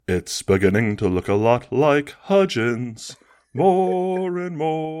It's beginning to look a lot like Hudgens. More and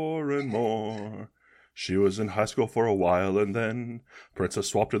more and more. She was in high school for a while and then Princess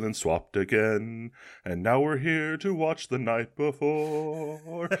swapped and then swapped again. And now we're here to watch The Night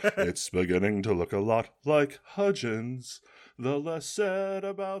Before. It's beginning to look a lot like Hudgens. The less said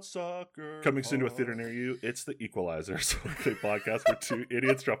about soccer. Coming soon to a theater near you, it's The Equelizers, a podcast where two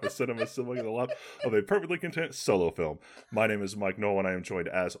idiots drop a cinema sibling in the lap of a perfectly content solo film. My name is Mike Noel, and I am joined,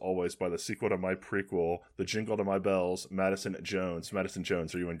 as always, by the sequel to my prequel, the jingle to my bells, Madison Jones. Madison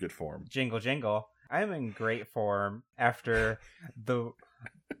Jones, are you in good form? Jingle, jingle. I am in great form after the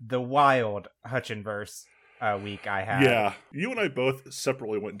wild Hutchinverse week I had. Yeah, you and I both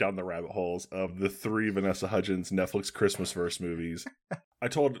separately went down the rabbit holes of the 3 Vanessa Hudgens Netflix Christmas-verse movies. I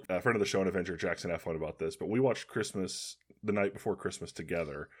told a friend of the show and Avenger, Jackson F1, about this, but we watched Christmas the night before Christmas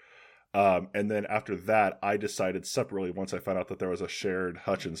together. And then after that, I decided separately, once I found out that there was a shared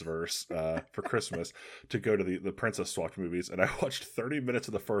Hutchins verse for Christmas, to go to the Princess Swapped movies. And I watched 30 minutes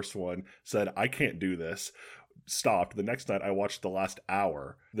of the first one, said, I can't do this, stopped. The next night, I watched the last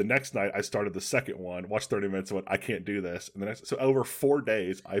hour. The next night, I started the second one, watched 30 minutes, and went, I can't do this. And so over 4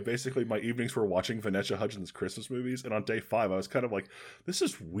 days, my evenings were watching Vanessa Hudgens Christmas movies. And on day 5, I was kind of like, this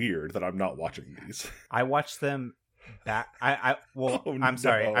is weird that I'm not watching these. I watched them back. Oh, I'm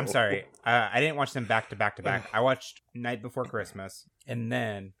sorry. I didn't watch them back to back to back. I watched Night Before Christmas, and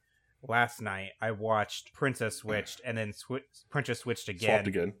then last night I watched Princess Switched, and then Princess Switched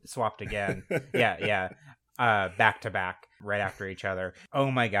again. Swapped again. Yeah. Back to back, right after each other. Oh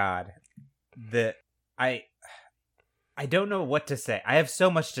my god. I don't know what to say. I have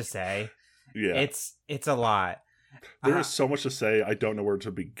so much to say. Yeah. It's a lot. There is so much to say, I don't know where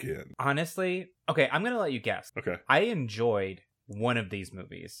to begin. Honestly, okay, I'm going to let you guess. Okay. I enjoyed one of these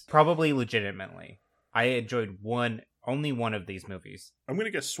movies. Probably legitimately. I enjoyed only one of these movies. I'm going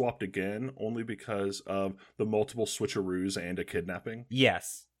to guess Swapped again, only because of the multiple switcheroos and a kidnapping.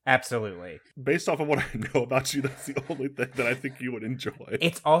 Yes, absolutely. Based off of what I know about you, that's the only thing that I think you would enjoy.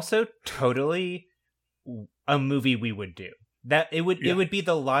 It's also totally a movie we would do. That it would be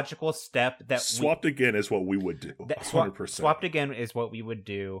the logical step that Swapped again is what we would do. 100%. Swapped again is what we would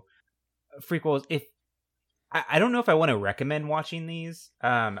do. Prequels. If I don't know if I want to recommend watching these.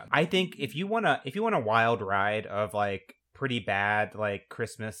 I think if you want a wild ride of like pretty bad like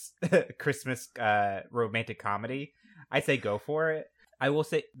Christmas romantic comedy, I say go for it. I will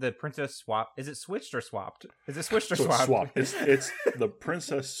say the Princess Swap. Is it switched or swapped? Is it switched or swapped? Swap. It's the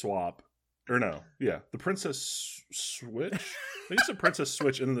Princess Swap. Or no, yeah, the Princess Switch? I think it's the Princess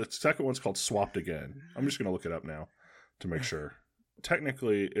Switch, and then the second one's called Swapped Again. I'm just going to look it up now to make sure.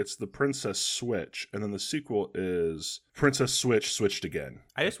 Technically, it's the Princess Switch, and then the sequel is Princess Switch Switched Again.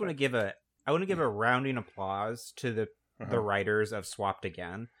 I just want to give a rounding applause to the writers of Swapped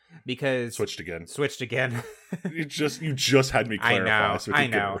Again, because Switched Again. you just had me clarify.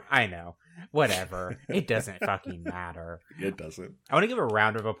 I know. Whatever. It doesn't fucking matter. It doesn't. I want to give a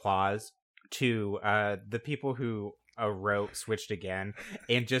round of applause to the people who wrote Switched Again,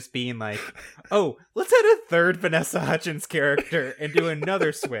 and just being like, oh, let's add a third Vanessa Hudgens character and do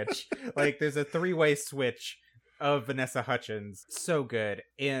another switch. Like, there's a 3-way switch of Vanessa Hudgens. So good.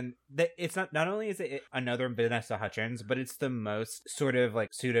 And it's not only is it another Vanessa Hudgens, but it's the most sort of like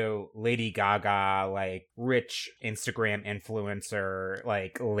pseudo Lady Gaga, like rich Instagram influencer,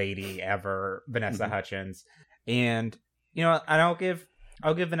 like lady ever, Vanessa Hudgens. And, you know, and I'll give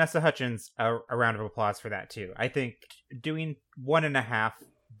Vanessa Hudgens a round of applause for that too. I think doing 1.5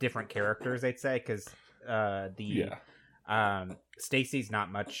 different characters, I'd say, because Stacy's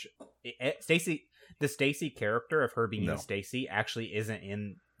not much. The Stacy character of her being Stacy actually isn't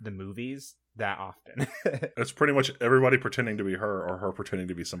in the movies that often. It's pretty much everybody pretending to be her or her pretending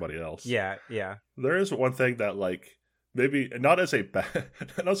to be somebody else. Yeah. There is one thing that, like, maybe not as a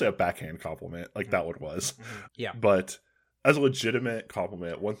backhand compliment, like that one was. Yeah. But as a legitimate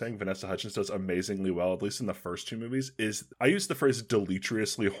compliment, one thing Vanessa Hudgens does amazingly well, at least in the first 2 movies, is I use the phrase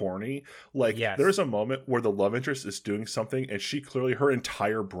deleteriously horny. Like, There's a moment where the love interest is doing something, and she clearly, her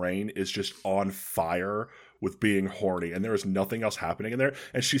entire brain is just on fire with being horny, and there is nothing else happening in there,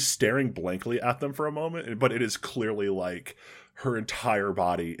 and she's staring blankly at them for a moment, but it is clearly like her entire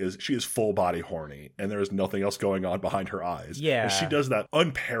body she is full body horny, and there is nothing else going on behind her eyes. Yeah. And she does that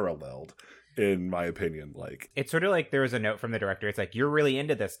unparalleled, in my opinion. Like, it's sort of like there was a note from the director. It's like, you're really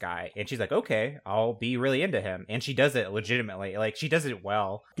into this guy, and she's like, okay, I'll be really into him, and she does it legitimately. Like, she does it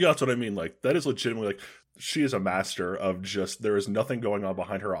well. Yeah, that's what I mean. Like, that is legitimately, like, she is a master of just, there is nothing going on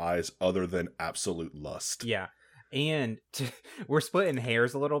behind her eyes other than absolute lust. Yeah. And we're splitting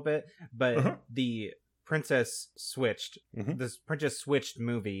hairs a little bit, but the Princess Switched, Mhm. the Princess Switched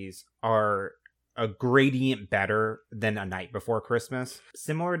movies are a gradient better than A Night Before Christmas.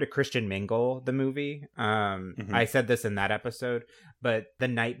 Similar to Christian Mingle, the movie. I said this in that episode, but The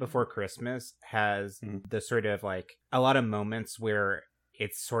Night Before Christmas has the sort of like a lot of moments where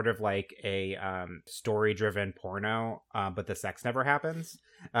it's sort of like a story-driven porno, but the sex never happens.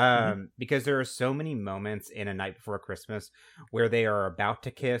 Because there are so many moments in A Night Before Christmas where they are about to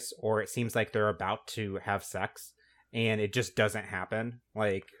kiss, or it seems like they're about to have sex, and it just doesn't happen.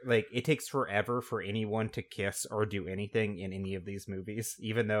 Like it takes forever for anyone to kiss or do anything in any of these movies,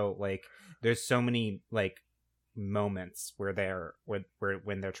 even though like there's so many like moments where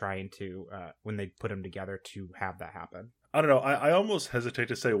when they're trying to when they put them together to have that happen. I don't know. I almost hesitate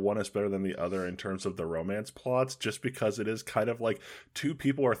to say one is better than the other in terms of the romance plots, just because it is kind of like two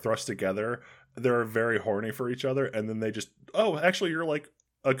people are thrust together. They're very horny for each other, and then they just, oh, actually, you're like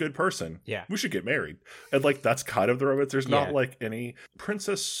a good person. Yeah. We should get married. And like, that's kind of the romance. There's not Yeah. like any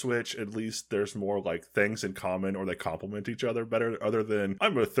Princess Switch. At least there's more like things in common, or they complement each other better, other than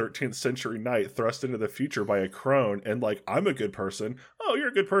I'm a 13th century knight thrust into the future by a crone, and like, I'm a good person. Oh, you're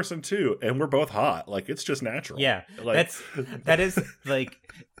a good person too. And we're both hot. Like, it's just natural. Yeah. Like, that is like,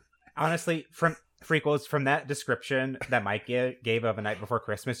 honestly, from prequels, from that description that Mike gave of A Night Before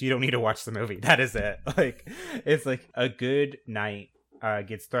Christmas, you don't need to watch the movie. That is it. Like, it's like a good knight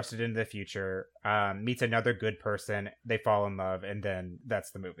gets thrusted into the future, meets another good person, they fall in love, and then that's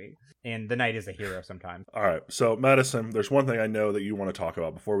the movie. And the knight is a hero sometimes. all right. So, Madison, there's one thing I know that you want to talk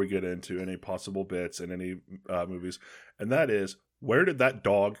about before we get into any possible bits in any movies, and that is, where did that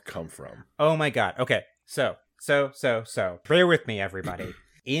dog come from? Oh my god. Okay. So. Bear with me, everybody.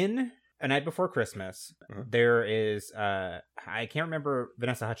 In A Night Before Christmas, there is I can't remember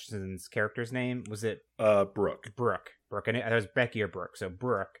Vanessa Hudgens' character's name. Was it Brooke? Brooke. And it was Becky or Brooke. So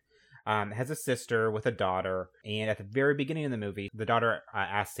Brooke has a sister with a daughter, and at the very beginning of the movie, the daughter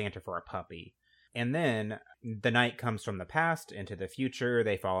asks Santa for a puppy. And then the knight comes from the past into the future.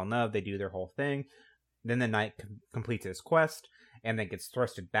 They fall in love. They do their whole thing. Then the knight completes his quest and then gets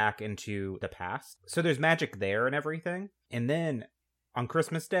thrusted back into the past. So there's magic there and everything. And then on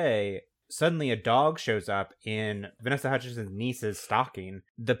Christmas Day, suddenly a dog shows up in Vanessa Hudgens' niece's stocking.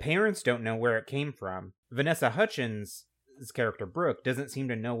 The parents don't know where it came from. Vanessa Hudgens' character, Brooke, doesn't seem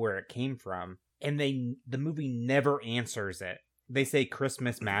to know where it came from. And the movie never answers it. They say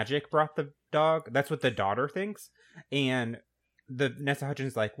Christmas magic brought the dog. That's what the daughter thinks. And the Vanessa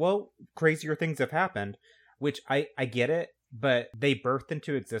Hudgens is like, well, crazier things have happened, which I get it. But they birthed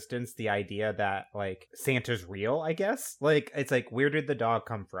into existence the idea that, like, Santa's real, I guess. Like, it's like, where did the dog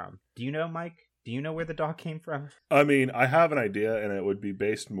come from? Do you know, Mike? Do you know where the dog came from? I mean, I have an idea, and it would be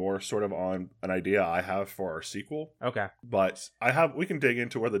based more sort of on an idea I have for our sequel. Okay. But we can dig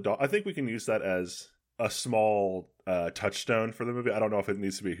into where the dog, I think we can use that as a small touchstone for the movie. I don't know if it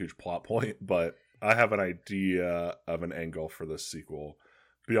needs to be a huge plot point, but I have an idea of an angle for this sequel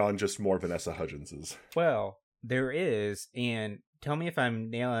beyond just more Vanessa Hudgens's. Well, there is, and tell me if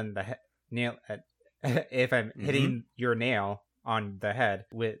I'm nailing if I'm hitting your nail on the head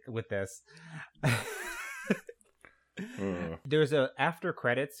with this. There's a after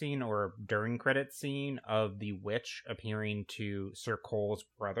credit scene or during credit scene of the witch appearing to Sir Cole's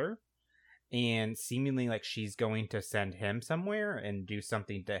brother, and seemingly like she's going to send him somewhere and do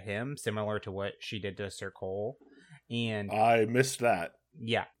something to him similar to what she did to Sir Cole. And I missed that.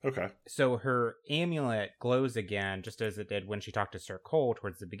 Yeah. Okay. So her amulet glows again, just as it did when she talked to Sir Cole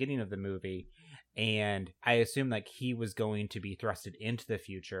towards the beginning of the movie. And I assumed like he was going to be thrusted into the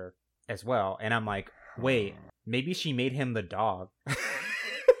future as well. And I'm like, wait, maybe she made him the dog.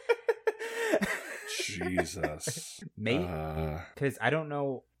 Jesus. Maybe. Because I don't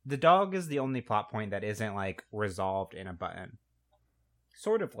know. The dog is the only plot point that isn't like resolved in a button.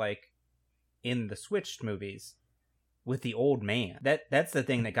 Sort of like in the Switched movies. With the old man. That's the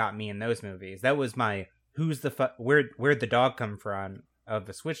thing that got me in those movies. That was my where'd the dog come from of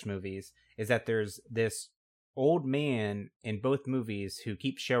the Switch movies, is that there's this old man in both movies who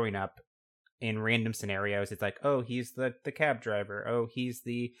keeps showing up in random scenarios. It's like, oh, he's the cab driver. Oh, he's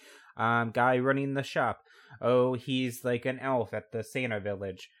the guy running the shop. Oh, he's like an elf at the Santa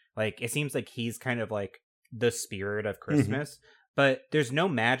village. Like, it seems like he's kind of like the spirit of Christmas, but there's no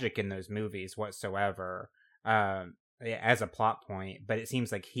magic in those movies whatsoever. As a plot point, but it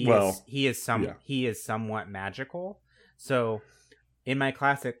seems like he is somewhat magical. So, in my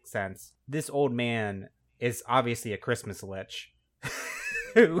classic sense, this old man is obviously a Christmas lich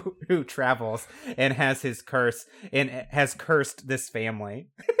who travels and has his curse and has cursed this family.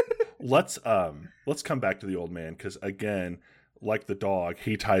 Let's come back to the old man, because again, like the dog,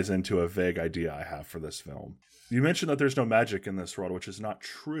 he ties into a vague idea I have for this film. You mentioned that there's no magic in this world, which is not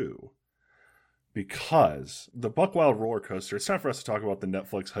true. Because the Buck Wild roller coaster, it's time for us to talk about the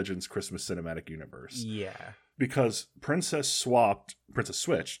Netflix Hudgens Christmas Cinematic Universe. Yeah. Because Princess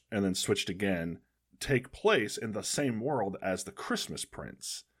switched, and then switched again, take place in the same world as The Christmas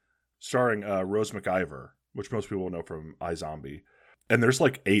Prince, starring Rose McIver, which most people know from iZombie. And there's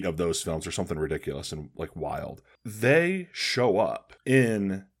like 8 of those films or something ridiculous and like wild. They show up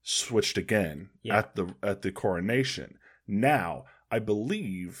in Switched Again at the coronation. Now, I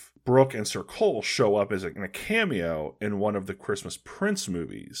believe Brooke and Sir Cole show up as in a cameo in one of the Christmas Prince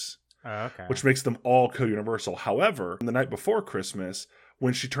movies. Oh, okay. Which makes them all co-universal. However, the night before Christmas,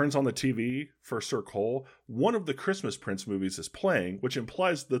 when she turns on the TV for Sir Cole, one of the Christmas Prince movies is playing, which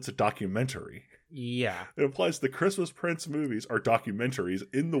implies that it's a documentary. Yeah. It implies the Christmas Prince movies are documentaries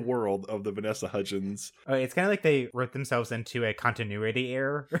in the world of the Vanessa Hudgens. Oh, it's kind of like they wrote themselves into a continuity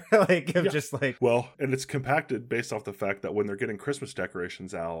error. Just like... Well, and it's compacted based off the fact that when they're getting Christmas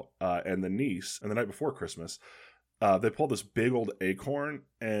decorations out and the niece, and the night before Christmas, they pull this big old acorn,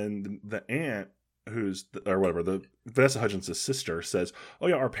 and the aunt, the Vanessa Hudgens' sister, says, "Oh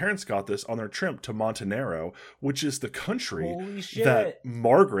yeah, our parents got this on their trip to Montenaro, which is the country that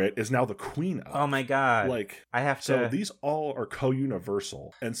Margaret is now the queen of." Oh my god! Like, I have to. So these all are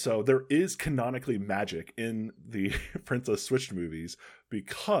co-universal, and so there is canonically magic in the Princess Switched movies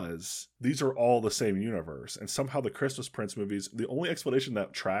because these are all the same universe. And somehow the Christmas Prince movies, the only explanation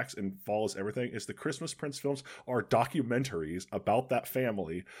that tracks and follows everything is the Christmas Prince films are documentaries about that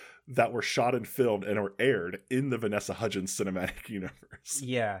family that were shot and filmed and are aired in the Vanessa Hudgens cinematic universe.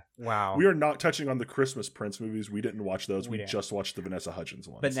 Yeah, wow. We are not touching on the Christmas Prince movies. We didn't watch those. We just watched the Vanessa Hudgens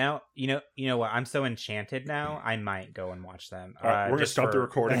ones. But now, you know what? I'm so enchanted now, I might go and watch them. All right, we're going to stop the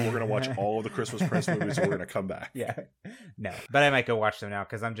recording. We're going to watch all of the Christmas Prince movies and we're going to come back. Yeah. No, but I might go watch them now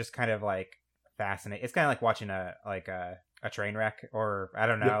because I'm just kind of like fascinated. It's kind of like watching a train wreck, or I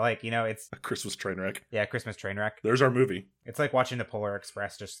don't know, it's a Christmas train wreck. Yeah, Christmas train wreck. There's our movie. It's like watching the Polar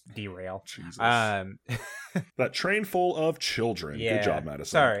Express just derail. Jesus. That train full of children. Yeah. Good job,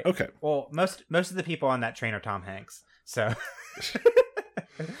 Madison. Sorry. Okay. Well, most of the people on that train are Tom Hanks. So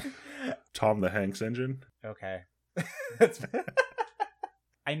Tom the Hanks engine. Okay.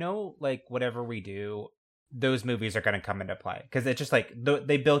 I know, like, whatever we do, those movies are going to come into play because it's just like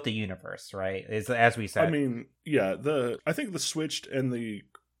they built a universe, right? As we said. I mean, yeah. I think the Switched and the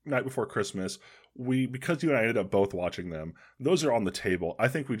Night Before Christmas, because you and I ended up both watching them, those are on the table. I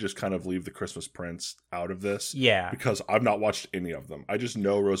think we just kind of leave the Christmas Prince out of this. Yeah. Because I've not watched any of them. I just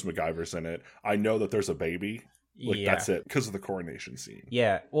know Rose McIver's in it. I know that there's a baby. That's it. Because of the coronation scene.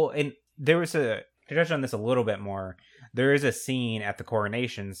 Yeah. Well, and there was to touch on this a little bit more, there is a scene at the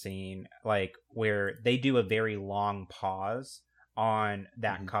coronation scene, like, where they do a very long pause on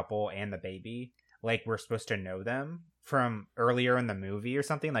that couple and the baby. Like, we're supposed to know them from earlier in the movie or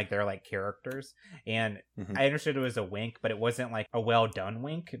something. Like, they're like characters. And I understood it was a wink, but it wasn't like a well done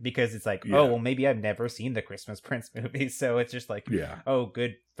wink because it's like, oh, well, maybe I've never seen the Christmas Prince movie. So it's just like, oh,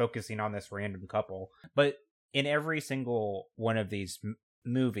 good, focusing on this random couple. But in every single one of these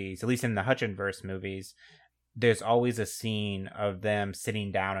movies, at least in the Hutchinverse movies, there's always a scene of them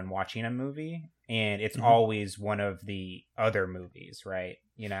sitting down and watching a movie, and it's always one of the other movies, right?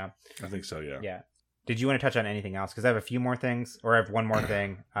 You know? I think so, yeah. Yeah. Did you want to touch on anything else? Because I have a few more things, or I have one more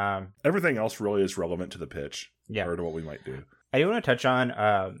thing. Everything else really is relevant to the pitch, or to what we might do. I do want to touch on,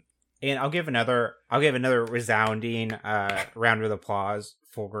 and I'll give another resounding round of applause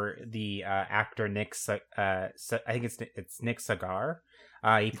for the actor Nick. I think it's Nick Sagar.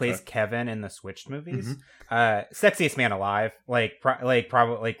 He plays Kevin in the Switched movies. Sexiest man alive,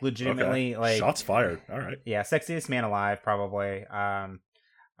 probably legitimately, like, shots fired. All right, yeah, sexiest man alive, probably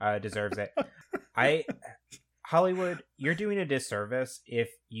deserves it. Hollywood, you're doing a disservice if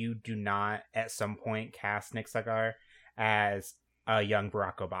you do not at some point cast Nick Sagar as a young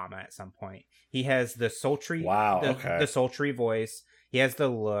Barack Obama. At some point, he has the sultry, the sultry voice. He has the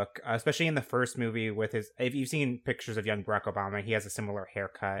look, especially in the first movie with his... If you've seen pictures of young Barack Obama, he has a similar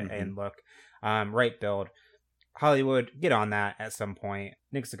haircut and look. Right build. Hollywood, get on that at some point.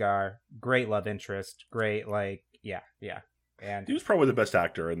 Nick Sagar, great love interest. Great, yeah. And he was probably the best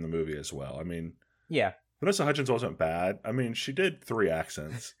actor in the movie as well. I mean... Yeah. Vanessa Hudgens wasn't bad. I mean, she did 3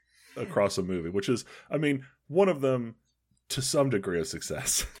 accents across a movie, which is, I mean, one of them to some degree of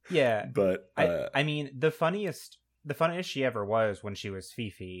success. Yeah. But... I mean, the funniest she ever was when she was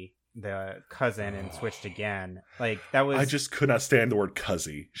Fifi the cousin and switched again. Like that was. I just could not stand the word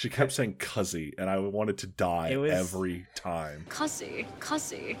 "cuzzy." She kept saying "cuzzy," and I wanted to die every time. Cuzzy.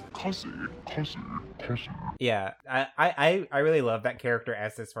 Yeah, I really love that character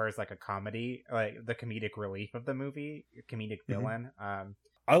as far as like a comedy, like the comedic relief of the movie, comedic villain.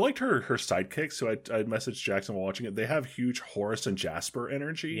 I liked her sidekicks, so I messaged Jackson while watching it. They have huge Horace and Jasper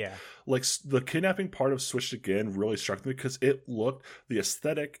energy. Yeah. Like, the kidnapping part of Switched Again really struck me because it looked, the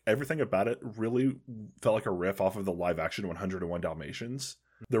aesthetic, everything about it really felt like a riff off of the live-action 101 Dalmatians.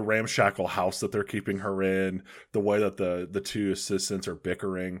 The ramshackle house that they're keeping her in, the way that the two assistants are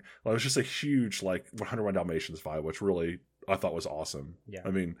bickering. Well, it was just a huge, like, 101 Dalmatians vibe, which really, I thought was awesome. Yeah. I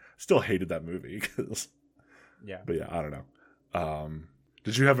mean, still hated that movie. Yeah. But yeah, I don't know.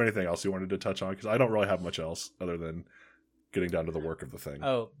 Did you have anything else you wanted to touch on? Because I don't really have much else other than getting down to the work of the thing.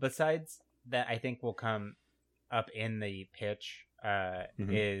 Oh, besides that, I think will come up in the pitch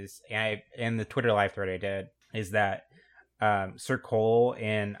is, and in the Twitter live thread I did, is that Sir Cole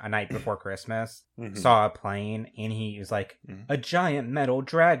in A Night Before Christmas saw a plane and he was like, a giant metal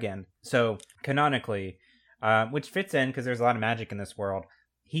dragon. So canonically, which fits in because there's a lot of magic in this world,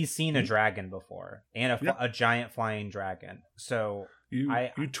 he's seen a dragon before and a giant flying dragon. So you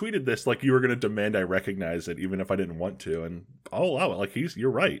tweeted this like you were going to demand I recognize it even if I didn't want to, and I'll allow it. Like you're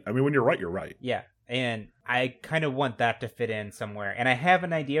right. I mean, when you're right, you're right. Yeah, and I kind of want that to fit in somewhere, and I have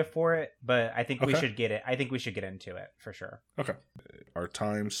an idea for it, but I think we should get it. I think we should get into it for sure. Okay, our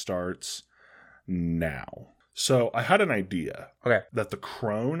time starts now. So I had an idea. Okay, that the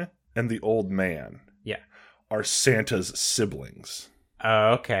crone and the old man, are Santa's siblings.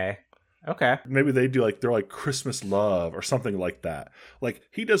 Okay. Maybe they do they're like Christmas love or something like that. Like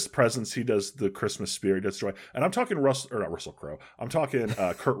he does presents, he does the Christmas spirit, he does joy. And I'm talking not Russell Crowe. I'm talking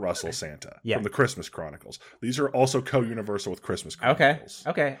Kurt Russell Santa from the Christmas Chronicles. These are also co-universal with Christmas Chronicles.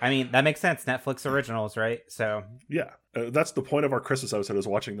 Okay. I mean, that makes sense. Netflix originals, right? So yeah, that's the point of our Christmas episode is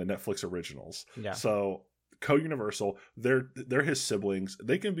watching the Netflix originals. Yeah. So co-universal, they're his siblings.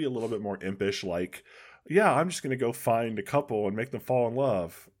 They can be a little bit more impish, like, yeah, I'm just going to go find a couple and make them fall in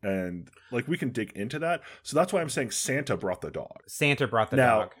love. And like we can dig into that. So that's why I'm saying Santa brought the dog. Santa brought the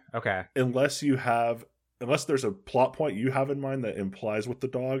dog. Okay. Unless there's a plot point you have in mind that implies with the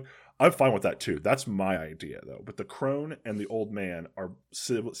dog, I'm fine with that too. That's my idea though. But the crone and the old man are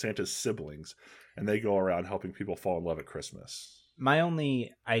Santa's siblings and they go around helping people fall in love at Christmas. My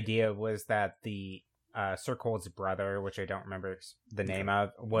only idea was that the Sir Cole's brother, which I don't remember the name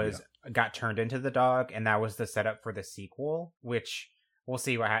of, got turned into the dog, and that was the setup for the sequel, which we'll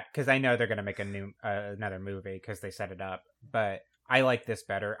see because I know they're going to make another movie because they set it up. But I like this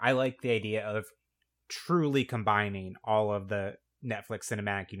better. I like the idea of truly combining all of the Netflix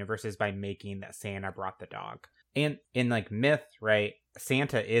cinematic universes by making that Santa brought the dog. And in like myth, right?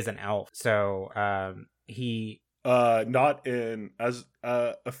 Santa is an elf, so he. Not in as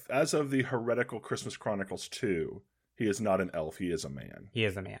of the heretical Christmas Chronicles 2, he is not an elf. He is a man. He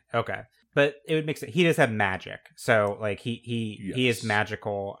is a man. Okay, but it would make sense. He does have magic, so like he is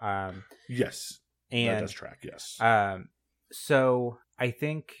magical. Yes, and that does track. Yes. So I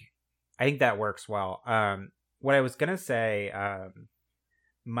think that works well. What I was gonna say,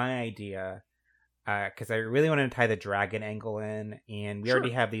 my idea, because I really want to tie the dragon angle in, and we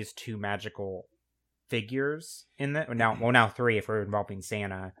already have these two magical figures in that now 3 if we're involving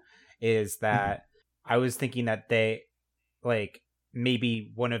Santa, is that I was thinking that they like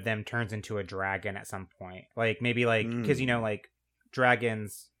maybe one of them turns into a dragon at some point, like maybe like because like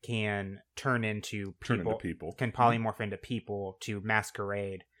dragons can turn into people, can polymorph into people to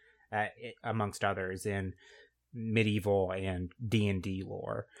masquerade amongst others in medieval and D&D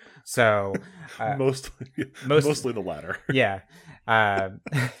lore. So mostly the latter.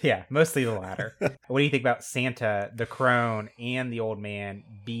 Mostly the latter. What do you think about Santa, the crone, and the old man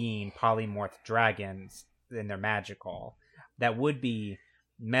being polymorphed dragons and they're magical? That would be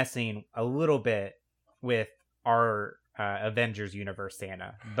messing a little bit with our Avengers universe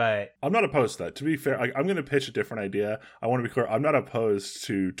Santa, but I'm not opposed to that. To be fair, I'm going to pitch a different idea. I want to be clear. I'm not opposed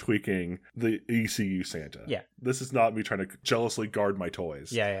to tweaking the ECU Santa. Yeah. This is not me trying to jealously guard my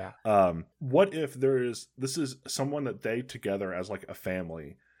toys. Yeah. What if this is someone that they together as like a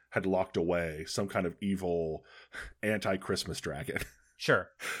family had locked away, some kind of evil anti-Christmas dragon. Sure.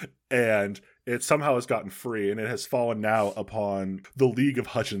 And it somehow has gotten free, and it has fallen now upon the League of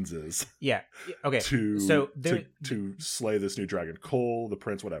Hudgenses. Yeah. Okay. To slay this new dragon, Cole, the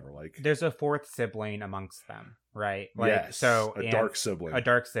prince, whatever. Like, there's a fourth sibling amongst them, right? Like, yes. So a dark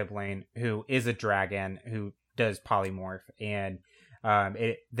sibling who is a dragon who does polymorph, and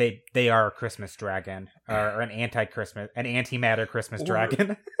they are a Christmas dragon or an anti-matter Christmas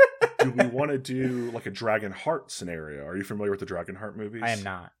dragon. do we want to do like a Dragonheart scenario? Are you familiar with the Dragonheart movies? I am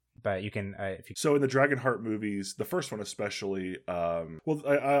not. But you can, if you. So in the Dragonheart movies, the first one especially,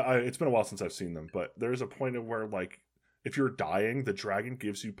 it's been a while since I've seen them, but there's a point of where like if you're dying, the dragon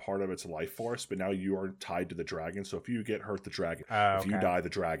gives you part of its life force, but now you are tied to the dragon. So if you get hurt, the dragon. If you die, the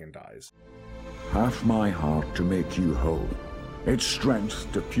dragon dies. Half my heart to make you whole, its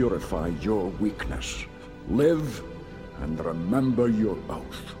strength to purify your weakness. Live and remember your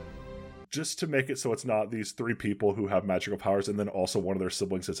oath. Just to make it so it's not these three people who have magical powers and then also one of their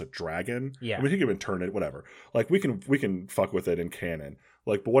siblings is a dragon. Yeah. I mean, he can even turn it, whatever. Like, we can fuck with it in canon.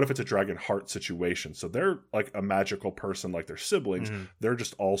 Like, but what if it's a Dragonheart situation? So they're like a magical person like their siblings. Mm-hmm. They're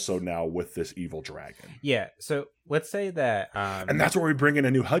just also now with this evil dragon. Yeah. So let's say that... and that's where we bring in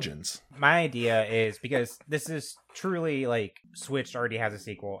a new Hudgens. My idea is, because this is truly like Switched already has a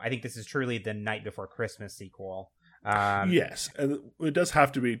sequel. I think this is truly the Night Before Christmas sequel. Yes. And it does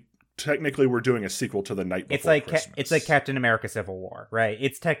have to be... Technically, we're doing a sequel to the Night Before Christmas. It's like Captain America: Civil War, right?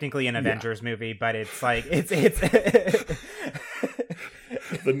 It's technically an Avengers movie, but it's like it's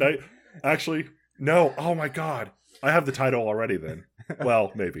the night. Actually, no. Oh my god, I have the title already. Then,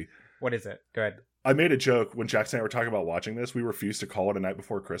 well, maybe. What is it? Go ahead. I made a joke when Jackson and I were talking about watching this. We refused to call it A Night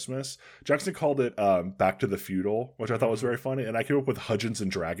Before Christmas. Jackson called it Back to the Feudal, which I thought was very funny, and I came up with Hudgens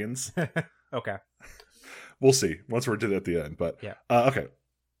and Dragons. Okay, we'll see once we're at the end. But yeah, okay.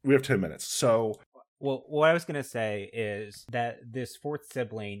 We have 10 minutes, so... Well, what I was going to say is that this fourth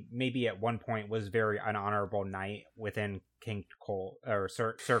sibling maybe at one point was very an honorable knight within King Cole, or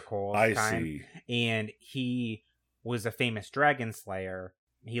Sir Cole's time. I see. And he was a famous dragon slayer.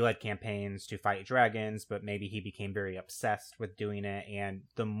 He led campaigns to fight dragons, but maybe he became very obsessed with doing it, and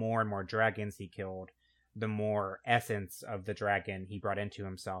the more and more dragons he killed, the more essence of the dragon he brought into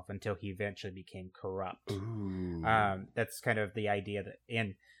himself until he eventually became corrupt. Ooh. That's kind of the idea that...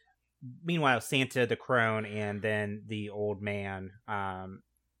 And meanwhile, Santa, the crone, and then the old man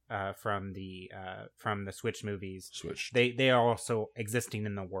from the Switch movies, they are also existing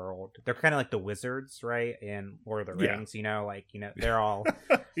in the world. They're kind of like the wizards, right? In Lord of the Rings, they're all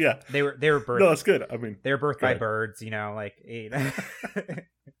yeah. They were birthed. No, that's good. I mean, they were birthed by birds,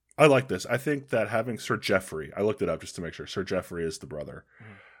 I like this. I think that having Sir Geoffrey, I looked it up just to make sure. Sir Geoffrey is the brother.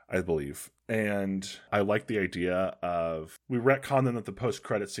 I believe. And I like the idea of, we retcon them that the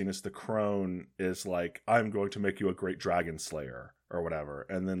post-credit scene is the crone is like, I'm going to make you a great dragon slayer or whatever.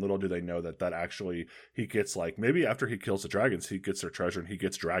 And then little do they know that actually he gets like, maybe after he kills the dragons, he gets their treasure and he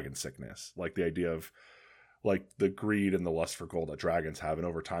gets dragon sickness. Like the idea of like the greed and the lust for gold that dragons have. And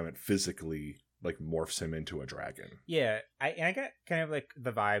over time it physically like morphs him into a dragon. Yeah. I got kind of like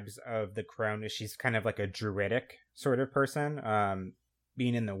the vibes of the crone. She's kind of like a druidic sort of person.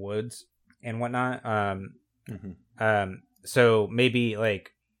 Being in the woods and whatnot. So maybe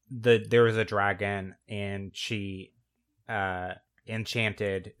like there was a dragon and she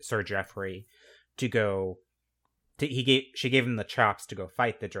enchanted Sir Geoffrey to go she gave him the chops to go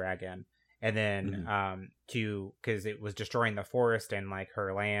fight the dragon, and then because it was destroying the forest and like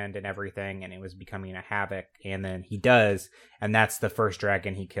her land and everything, and it was becoming a havoc, and then he does, and that's the first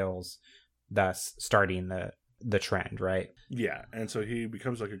dragon he kills, thus starting the trend, right? Yeah, and so he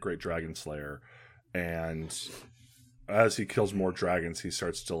becomes like a great dragon slayer, and as he kills more dragons, he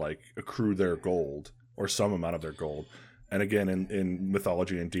starts to like accrue their gold or some amount of their gold. And again, in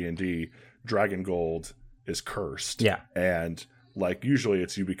mythology and D&D, dragon gold is cursed. Yeah, and like usually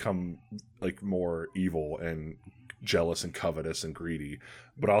it's you become like more evil and jealous and covetous and greedy,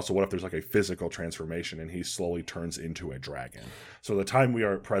 but also what if there's like a physical transformation and he slowly turns into a dragon? So the time we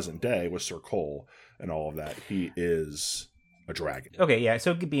are at present day with Sir Cole and all of that, he is a dragon. Okay, yeah,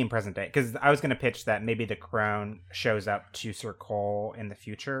 so it could be in present day, because I was going to pitch that maybe the crown shows up to Sir Cole in the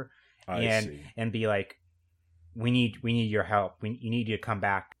future and be like, we need your help, you need you to come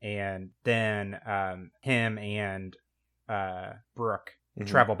back, and then him and Brooke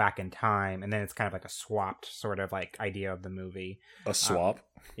travel back in time, and then it's kind of like a swapped sort of like idea of the movie. A swap?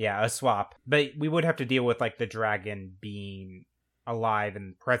 Yeah, a swap. But we would have to deal with like the dragon being alive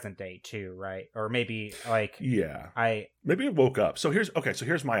in present day too, right? Or maybe like maybe it woke up. So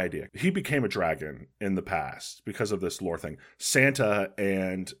here's my idea. He became a dragon in the past because of this lore thing. Santa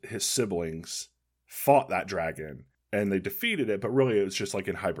and his siblings fought that dragon and they defeated it, but really it was just like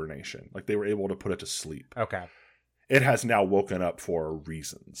in hibernation. Like they were able to put it to sleep. Okay. It has now woken up for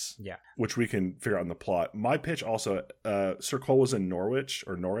reasons. Yeah. Which we can figure out in the plot. My pitch also, Sir Cole was in Norwich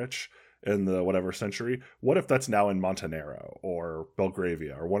in the whatever century. What if that's now in Montenaro or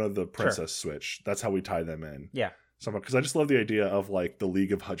Belgravia or one of the Princess Switch? That's how we tie them in. Yeah. Because I just love the idea of like the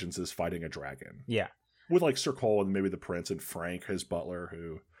League of Hudgenses fighting a dragon. Yeah. With like Sir Cole and maybe the Prince and Frank, his butler,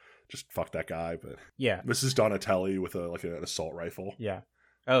 who just fuck that guy. But Yeah. Mrs. Donatelli with an assault rifle. Yeah.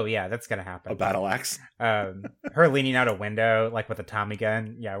 Oh yeah, that's gonna happen. A battle axe. Her leaning out a window like with a Tommy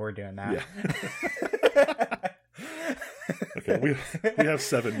gun. Yeah, we're doing that. Yeah. Okay, we have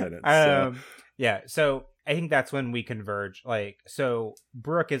 7 minutes. So. Yeah, so I think that's when we converge. Like, so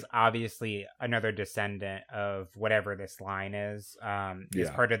Brooke is obviously another descendant of whatever this line is. Is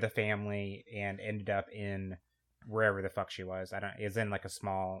part of the family and ended up in wherever the fuck she was. Is in like a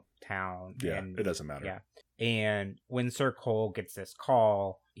small town. Yeah, and, it doesn't matter. Yeah. And when Sir Cole gets this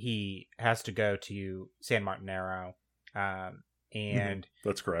call, he has to go to San Montenaro. And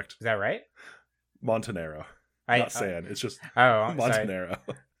that's correct. Is that right? Montenaro. Not San. It's just Montenaro.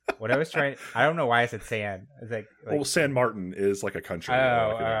 What I was trying, I don't know why I said San. It's like well, San Martin is like a country.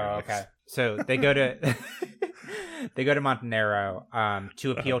 Okay. So they go to they go to Montenaro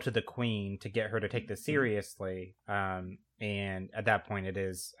to appeal to the Queen to get her to take this seriously. And at that point, it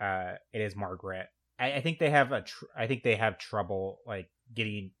is Margaret. I think they have trouble like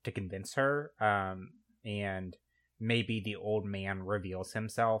getting to convince her. And maybe the old man reveals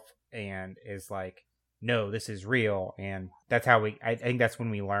himself and is like, no, this is real. And that's how I think that's when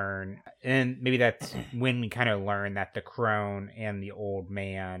we learn. And maybe that's when we kind of learn that the crone and the old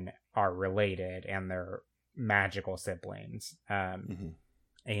man are related and they're magical siblings. And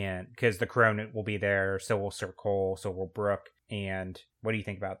because the crone will be there, so will Sir Cole, so will Brooke. And what do you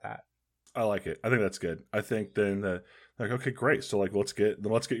think about that? I like it. I think that's good. I think then like, okay, great. So like, let's get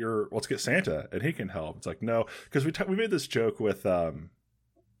Santa and he can help. It's like, no, because we made this joke with, I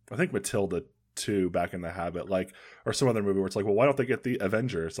think Matilda too, back in The Habit, like, or some other movie where it's like, well, why don't they get the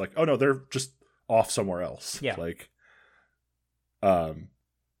Avenger? It's like, oh no, they're just off somewhere else. Yeah. Like,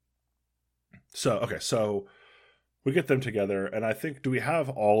 so we get them together, and I think, do we have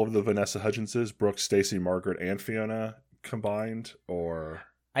all of the Vanessa Hudgenses, Brooke, Stacy, Margaret, and Fiona combined, or?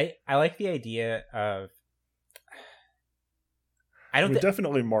 I like the idea of.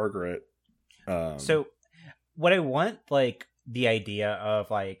 Definitely Margaret. So, what I want, like, the idea of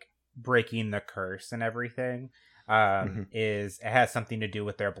like breaking the curse and everything, is it has something to do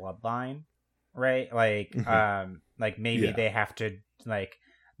with their bloodline, right? Like, like maybe they have to like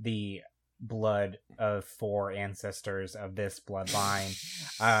the blood of 4 ancestors of this bloodline,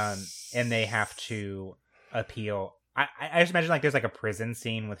 and they have to appeal. I just imagine like there's like a prison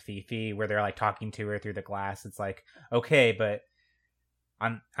scene with Fifi where they're like talking to her through the glass. It's like, okay, but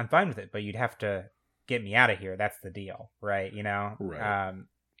I'm fine with it, but you'd have to get me out of here. That's the deal, right? You know, right?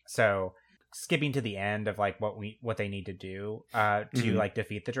 So skipping to the end of like what they need to do to like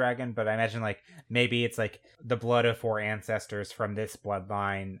defeat the dragon, but I imagine like maybe it's like the blood of 4 ancestors from this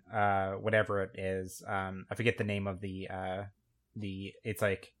bloodline, whatever it is. I forget the name of the it's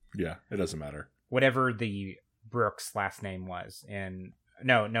like, yeah, it doesn't matter, whatever the Brooks last name was. And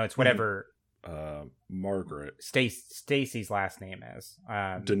no, it's whatever Margaret Stacy's last name is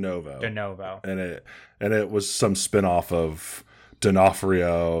De Novo, and it was some spin-off of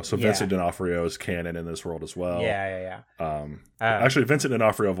D'Onofrio. So Vincent D'Onofrio is canon in this world as well. Yeah. Actually, Vincent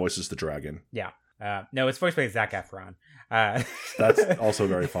D'Onofrio voices the dragon. Yeah. No, it's voiced by Zac Efron. That's also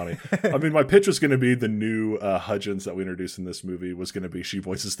very funny. I mean, my pitch was going to be the new Hudgens that we introduced in this movie was going to be she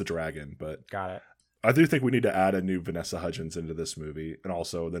voices the dragon, but got it. I do think we need to add a new Vanessa Hudgens into this movie, and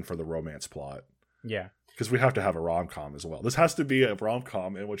also then for the romance plot. Yeah. Because we have to have a rom-com as well. This has to be a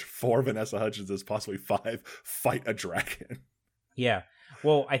rom-com in which 4 Vanessa Hudgens, possibly 5, fight a dragon. Yeah.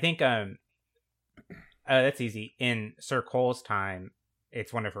 Well, I think that's easy. In Sir Cole's time,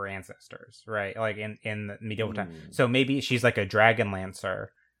 it's one of her ancestors, right? Like in the medieval time. So maybe she's like a dragon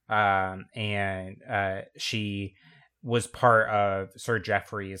lancer, and she was part of Sir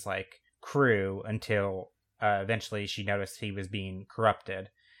Geoffrey's like crew until eventually she noticed he was being corrupted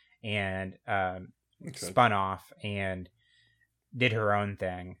and spun off and did her own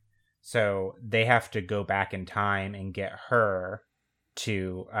thing. So they have to go back in time and get her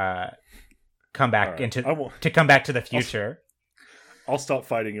to come back come back to the future. I'll stop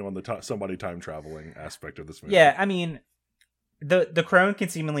fighting you on the somebody time traveling aspect of this movie. Yeah, I mean, the crone can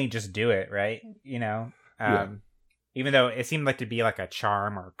seemingly just do it, right? You know, even though it seemed like to be like a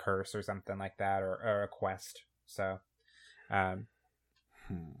charm or a curse or something like that, or a quest. So, but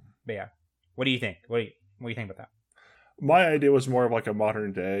yeah, what do you think? What do you think about that? My idea was more of like a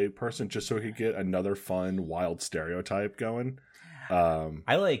modern day person, just so we could get another fun, wild stereotype going.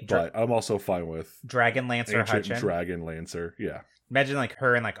 I like, but I'm also fine with Dragon Lancer Hudgens. Dragon Lancer, yeah. Imagine like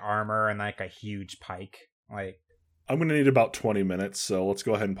her in like armor and like a huge pike. Like, I'm gonna need about 20 minutes, so let's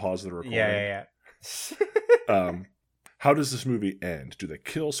go ahead and pause the recording. Yeah. How does this movie end? Do they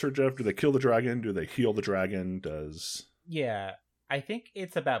kill Sir Jeff? Do they kill the dragon? Do they heal the dragon? Yeah, I think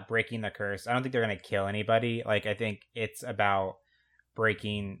it's about breaking the curse. I don't think they're going to kill anybody. Like, I think it's about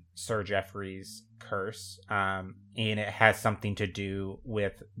breaking Sir Geoffrey's curse. And it has something to do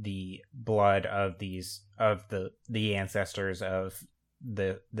with the blood of the ancestors of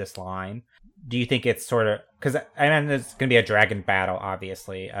this line. Do you think it's sort of, because I know there's going to be a dragon battle,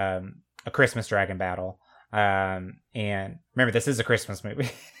 obviously, a Christmas dragon battle. And remember, this is a Christmas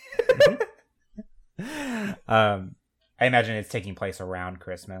movie. I imagine it's taking place around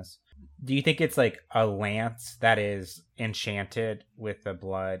Christmas. Do you think it's like a lance that is enchanted with the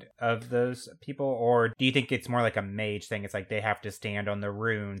blood of those people? Or do you think it's more like a mage thing? It's like they have to stand on the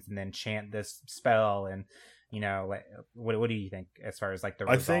runes and then chant this spell. And, you know, like, what do you think as far as like the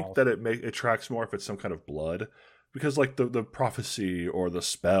resolve? I think that it tracks more if it's some kind of blood. Because like the prophecy or the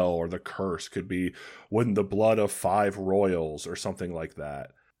spell or the curse could be when the blood of 5 royals or something like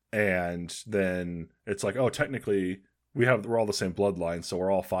that. And then it's like, oh, technically we're all the same bloodline, so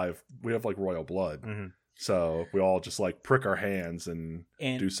we're all 5. We have like royal blood, so we all just like prick our hands and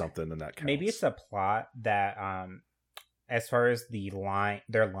do something, and that counts. Maybe it's a plot that, as far as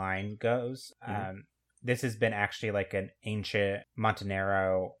their line goes, this has been actually like an ancient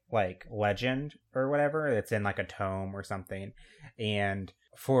Montenaro like legend or whatever. It's in like a tome or something, and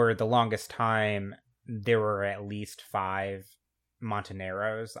for the longest time, there were at least 5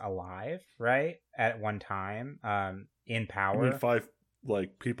 Montenaros alive, right, at one time, in power. I mean, 5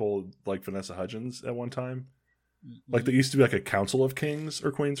 like people like Vanessa Hudgens at one time. Like there used to be like a council of kings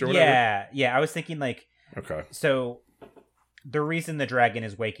or queens or whatever. Yeah. I was thinking like, okay, so the reason the dragon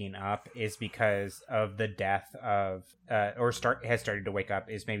is waking up is because of the death of, has started to wake up,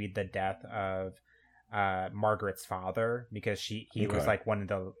 is maybe the death of Margaret's father, because he was like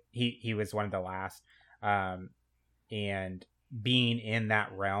he was one of the last, and being in that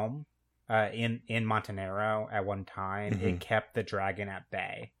realm, in Montenaro at one time, it kept the dragon at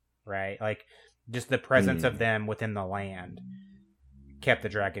bay, right? Like just the presence of them within the land kept the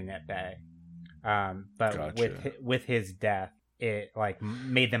dragon at bay. But gotcha. with his death, it like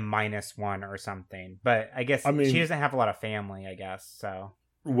made them -1 or something. But I guess she doesn't have a lot of family, I guess. So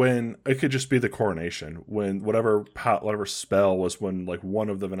when it could just be the coronation, when whatever spell was, when like one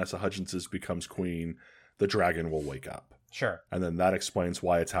of the Vanessa Hudgenses becomes queen, the dragon will wake up. Sure. And then that explains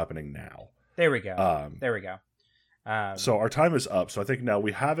why it's happening now. There we go. So our time is up. So I think now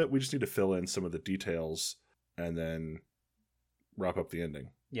we have it. We just need to fill in some of the details and then wrap up the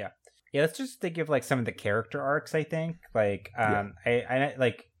ending. Yeah. Let's just think of like some of the character arcs. I think like I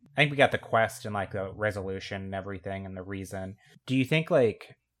think we got the quest and like the resolution and everything and the reason. Do you think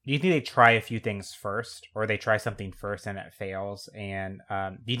they try a few things first, or they try something first and it fails? And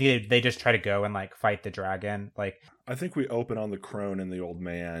do you think they just try to go and like fight the dragon? Like, I think we open on the crone and the old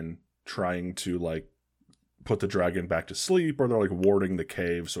man trying to like put the dragon back to sleep, or they're like warding the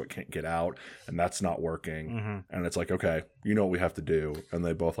cave so it can't get out, and that's not working. And it's like, okay, you know what we have to do, and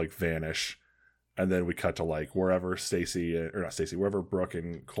they both like vanish, and then we cut to like wherever wherever Brooke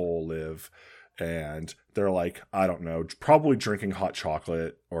and Cole live. And they're like, I don't know, probably drinking hot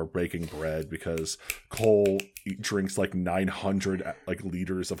chocolate or baking bread, because Cole drinks like 900 like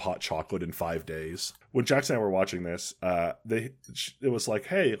liters of hot chocolate in 5 days. When Jackson and I were watching this, it was like,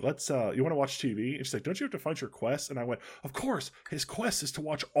 hey, let's you want to watch TV? And she's like, don't you have to find your quest? And I went, of course, his quest is to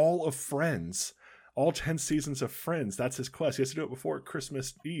watch all of Friends. All 10 seasons of Friends, that's his quest. He has to do it before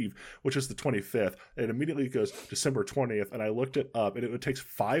Christmas Eve, which is the 25th. It immediately goes December 20th, and I looked it up, and it takes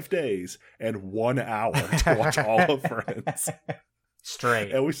 5 days and 1 hour to watch all of Friends.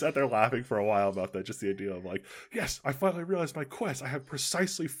 Straight. And we sat there laughing for a while about that, just the idea of like, yes, I finally realized my quest. I have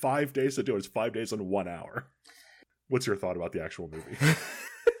precisely 5 days to do it. It's 5 days and 1 hour. What's your thought about the actual movie?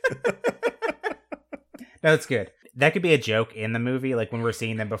 No, it's good. That could be a joke in the movie, like when we're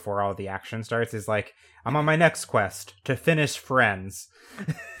seeing them before all the action starts, is like, I'm on my next quest to finish Friends.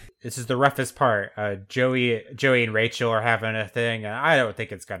 This is the roughest part. Joey and Rachel are having a thing, and I don't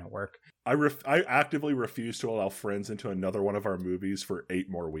think it's gonna work. I actively refuse to allow Friends into another one of our movies for 8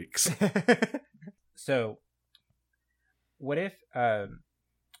 more weeks. So, what if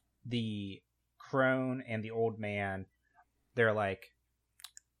the crone and the old man, they're like,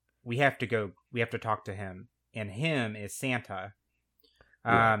 we have to talk to him. And him is Santa.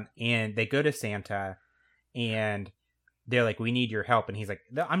 And they go to Santa, and they're like, we need your help. And he's like,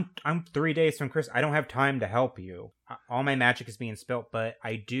 I'm 3 days from Christmas. I don't have time to help you. All my magic is being spilt, but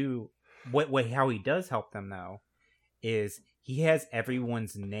I do. How he does help them, though, is he has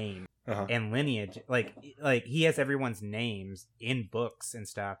everyone's name and lineage. Like he has everyone's names in books and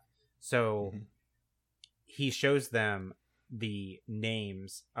stuff. So he shows them the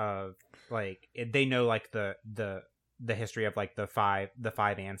names of, like, they know like the the history of like the five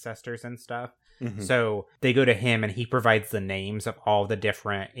ancestors and stuff. Mhm. So they go to him and he provides the names of all the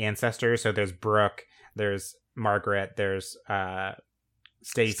different ancestors. So there's Brooke, there's Margaret, there's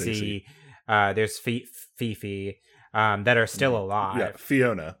Stacy, there's Fifi, that are still alive. Yeah,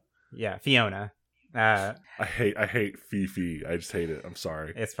 Fiona. Yeah, Fiona. I hate Fifi. I just hate it. I'm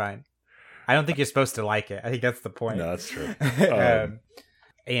sorry. It's fine. I don't think you're supposed to like it. I think that's the point. No, that's true.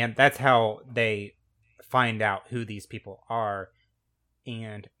 And that's how they find out who these people are.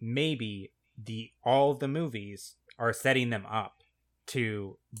 And maybe all the movies are setting them up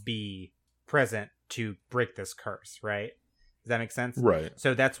to be present to break this curse, right? Does that make sense? Right.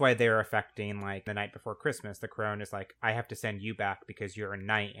 So that's why they're affecting, like, the night before Christmas. The crone is like, I have to send you back because you're a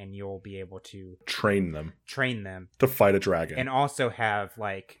knight and you'll be able to train them to fight a dragon. And also have,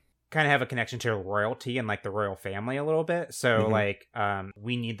 like, kind of have a connection to royalty and, like, the royal family a little bit. So, like,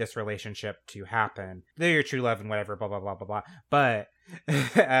 we need this relationship to happen. They're your true love and whatever, blah, blah, blah, blah, blah. But,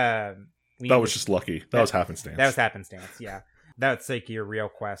 that was just lucky. That was happenstance. That was happenstance, yeah. That's, like, your real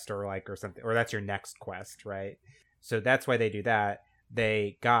quest or something. Or that's your next quest, right? So that's why they do that.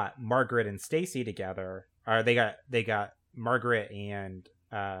 They got Margaret and Stacy together. Or they got Margaret and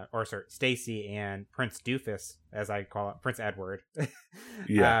Stacy and Prince Doofus, as I call it, Prince Edward.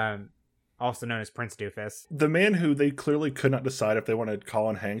 Yeah. Also known as Prince Doofus. The man who they clearly could not decide if they wanted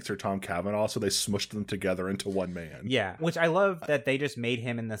Colin Hanks or Tom Cavanaugh, so they smushed them together into one man. Yeah, which I love that they just made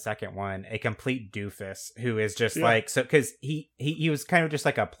him in the second one a complete doofus who is just like, so because he was kind of just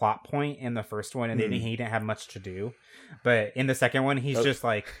like a plot point in the first one, and then he didn't have much to do, but in the second one he's just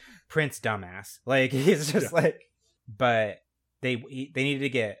like Prince Dumbass, like he's just like. But they needed to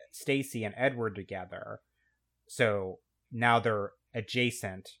get Stacy and Edward together, so now they're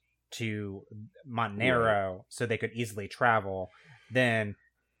adjacent to Montenaro, so they could easily travel. Then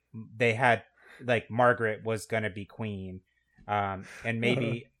they had, like, Margaret was gonna be queen, and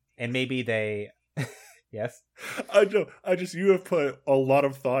maybe they yes. I know. You have put a lot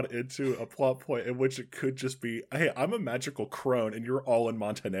of thought into a plot point in which it could just be, hey, I'm a magical crone and you're all in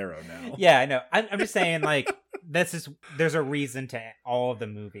Montenaro now. Yeah, I know. I'm just saying, like, there's a reason to all of the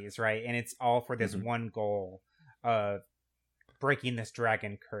movies, right? And it's all for this one goal of breaking this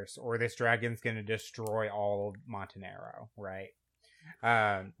dragon curse, or this dragon's going to destroy all of Montenaro, right?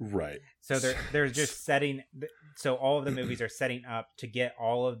 Right. So they're just setting. So all of the movies are setting up to get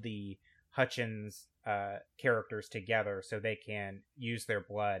all of the Hutchins characters together, so they can use their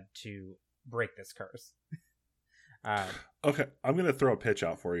blood to break this curse. Okay, I'm going to throw a pitch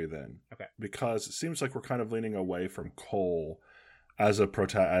out for you then. Okay. Because it seems like we're kind of leaning away from Cole as a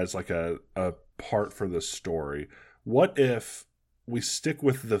part for the story. What if we stick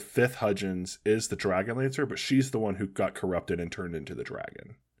with the fifth Hudgens is the Dragonlancer, but she's the one who got corrupted and turned into the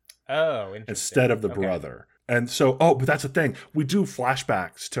dragon? Oh, interesting. Instead of the brother. And so, but that's the thing. We do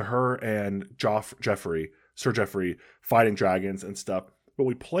flashbacks to her and Sir Geoffrey fighting dragons and stuff, but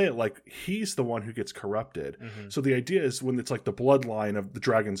we play it like he's the one who gets corrupted. So the idea is when it's like the bloodline of the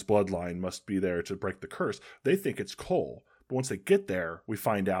dragon's bloodline must be there to break the curse, they think it's Cole. But once they get there, we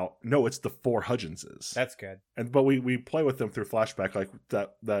find out, no, it's the four Hudgenses. That's good. But we play with them through flashback, like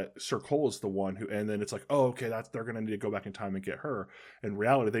that Sir Cole is the one who, and then it's like, oh, okay, they're going to need to go back in time and get her. In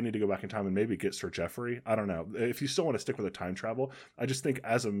reality, they need to go back in time and maybe get Sir Geoffrey. I don't know. If you still want to stick with a time travel, I just think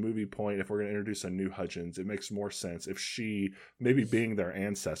as a movie point, if we're going to introduce a new Hudgens, it makes more sense if she, maybe being their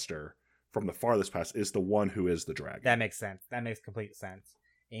ancestor from the farthest past, is the one who is the dragon. That makes sense. That makes complete sense.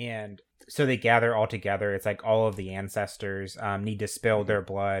 And so they gather all together. It's like all of the ancestors need to spill their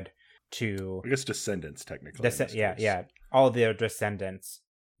blood to... I guess descendants, technically. Yeah. All of their descendants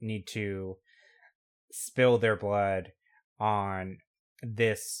need to spill their blood on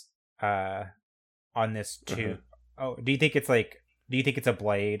this tube. Oh, do you think it's a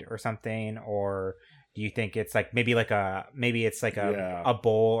blade or something? Or do you think it's like maybe it's like a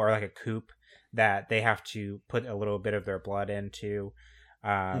bowl or like a coop that they have to put a little bit of their blood into?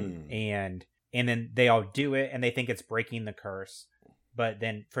 And then they all do it and they think it's breaking the curse, but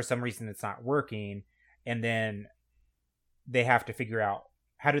then for some reason it's not working, and then they have to figure out,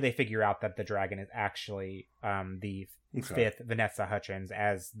 how do they figure out that the dragon is actually the fifth Vanessa Hudgens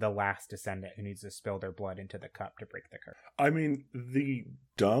as the last descendant who needs to spill their blood into the cup to break the curse? I mean, the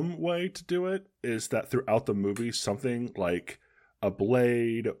dumb way to do it is that throughout the movie something like a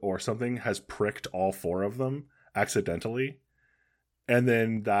blade or something has pricked all four of them accidentally. And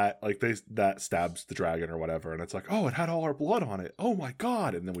then that stabs the dragon or whatever. And it's like, oh, it had all our blood on it. Oh my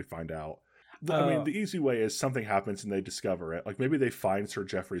God. And then we find out. I mean, the easy way is something happens and they discover it. Like maybe they find Sir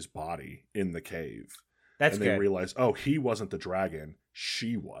Geoffrey's body in the cave. That's and good. They realize, oh, he wasn't the dragon.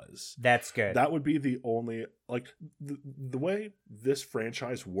 she was. That's good. That would be the only, like, the way this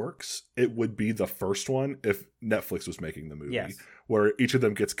franchise works, it would be the first one if Netflix was making the movie. Yes. Where each of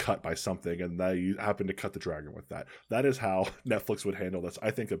them gets cut by something and they happen to cut the dragon with that. That is how Netflix would handle this.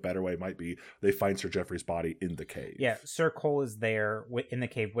 I think a better way might be they find Sir Geoffrey's body in the cave. Yeah, Sir Cole is there in the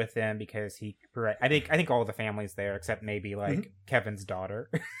cave with them because I think all the family's there except maybe like Kevin's daughter.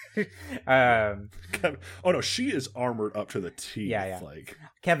 Oh no, she is armored up to the teeth. Yeah. Like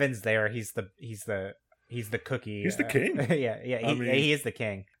Kevin's there. He's the cookie. He's the king. He is the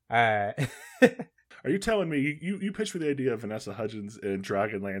king. Are you telling me you pitched me the idea of Vanessa Hudgens in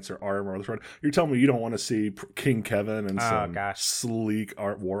Dragonlance or armor on the front? You're telling me you don't want to see King Kevin in some sleek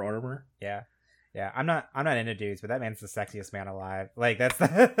war armor? Yeah. I'm not into dudes, but that man's the sexiest man alive. Like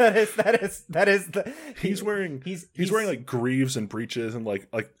that is the he's wearing like greaves and breeches and like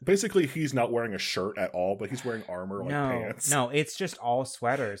basically he's not wearing a shirt at all, but he's wearing armor pants. No, it's just all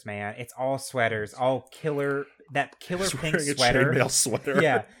sweaters, man. It's all sweaters, all killer he's pink sweater. A chainmail sweater.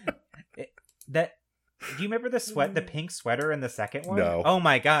 Yeah. Do you remember the pink sweater in the second one? No. Oh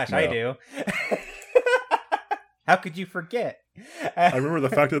my gosh, no. I do. How could you forget? I remember the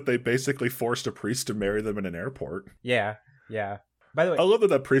fact that they basically forced a priest to marry them in an airport. Yeah. By the way, I love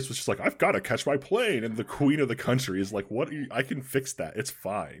that priest was just like, I've got to catch my plane. And the queen of the country is like, I can fix that. It's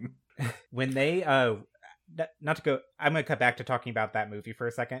fine. When they, not to go, I'm going to cut back to talking about that movie for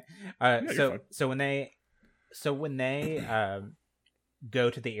a second. So when they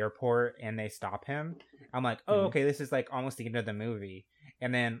go to the airport and they stop him, I'm like, oh, okay, this is like almost the end of the movie.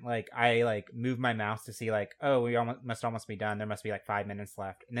 And then like I like move my mouse to see like, oh, we must almost be done. There must be like 5 minutes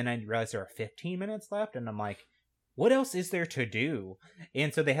left. And then I realize there are 15 minutes left, and I'm like, what else is there to do?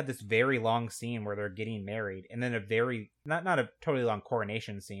 And so they have this very long scene where they're getting married, and then a very not a totally long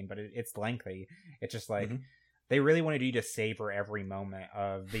coronation scene, but it's lengthy. It's just like they really wanted you to savor every moment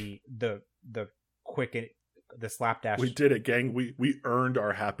of the quick. The slapdash. We did it, gang. We earned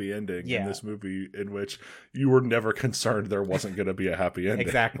our happy ending in this movie, in which you were never concerned there wasn't going to be a happy ending.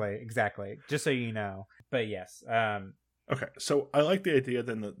 Exactly. Just so you know. But yes. Okay, so I like the idea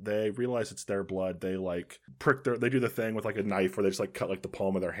then that they realize it's their blood. They like they do the thing with like a knife where they just like cut like the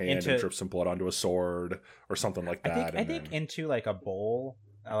palm of their hand and drip some blood onto a sword or something like that. I think into like a bowl,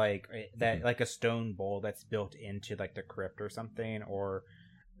 like that, like a stone bowl that's built into like the crypt or something, or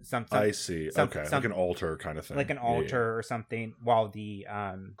something. I see. Okay, like an altar kind of thing. Like an altar or something, while the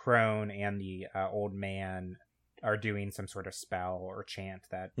crone and the old man are doing some sort of spell or chant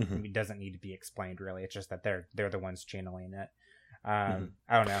that doesn't need to be explained really. It's just that they're the ones channeling it. I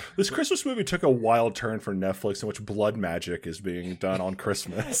don't know. This Christmas movie took a wild turn for Netflix in which blood magic is being done on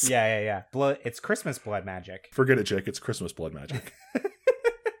Christmas. Yeah. It's Christmas blood magic. Forget it, Jake. It's Christmas blood magic.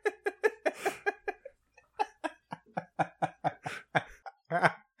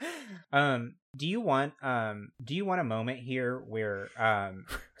 Do you want a moment here where I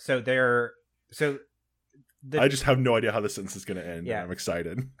just have no idea how this sentence is going to end. Yeah. And I'm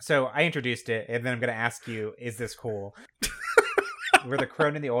excited. So I introduced it, and then I'm going to ask you, is this cool? Where the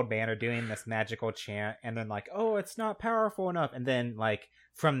crone and the old man are doing this magical chant, and then like, oh, it's not powerful enough, and then like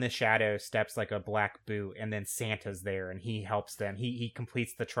from the shadow steps like a black boot, and then Santa's there and he helps them. He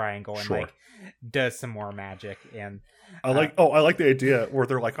completes the triangle and like does some more magic. And I like the idea where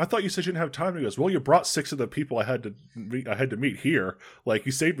they're like, I thought you said you didn't have time. And he goes, well, you brought 6 of the people I had to meet here. Like,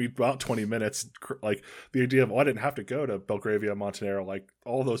 you saved me about 20 minutes. Like the idea of, I didn't have to go to Belgravia, Montenaro. Like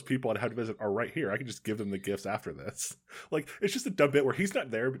all those people I'd had to visit are right here. I can just give them the gifts after this. Like, it's just a dumb bit where he's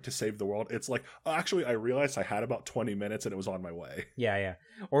not there to save the world. It's like, actually, I realized I had about 20 minutes and it was on my way. Yeah.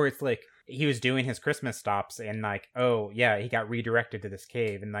 Or it's like he was doing his Christmas stops and like, oh yeah, he got redirected to this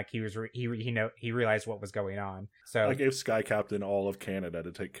cave, and like he realized what was going on. So I gave Sky Captain all of Canada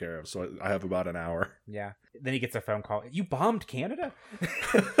to take care of, so I have about an hour. Yeah. Then he gets a phone call. You bombed Canada?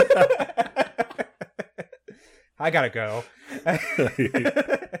 I gotta go.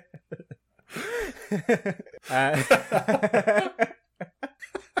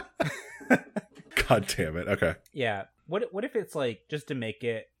 God damn it. Okay. Yeah. What if it's like, just to make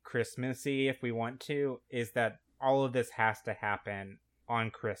it Christmassy, if we want to, is that all of this has to happen on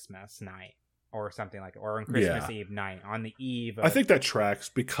Christmas night or something like it, or on Christmas Eve night, on the eve of... I think that tracks,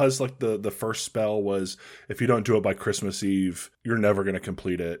 because like the first spell was, if you don't do it by Christmas Eve, you're never going to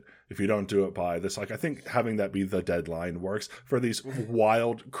complete it. If you don't do it by this, like, I think having that be the deadline works for these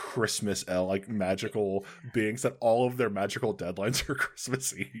wild Christmas like magical beings that all of their magical deadlines are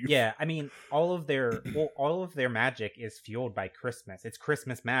Christmas Eve. Yeah, I mean, all of their magic is fueled by Christmas. It's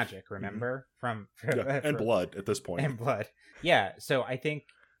Christmas magic, remember? And blood at this point. And blood. Yeah, so I think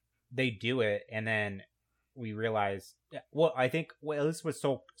they do it, and then we realize, well, I think, well, at least with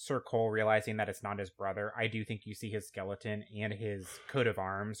Sir Cole realizing that it's not his brother, I do think you see his skeleton and his coat of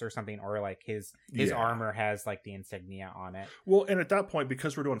arms or something, or like his armor has like the insignia on it. Well, and at that point,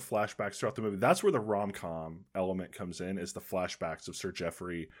 because we're doing flashbacks throughout the movie, that's where the rom-com element comes in, is the flashbacks of Sir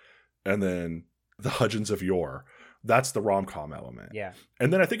Geoffrey and then the Hudgens of yore. That's the rom-com element. Yeah.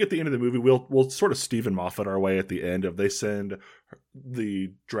 And then I think at the end of the movie, we'll sort of Stephen Moffat our way at the end of they send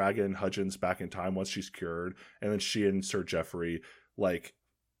the dragon Hudgens back in time once she's cured, and then she and Sir Geoffrey, like,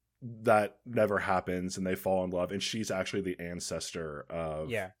 that never happens, and they fall in love, and she's actually the ancestor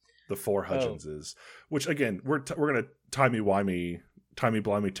of the four Hudgenses. Which again, we're gonna timey-wimey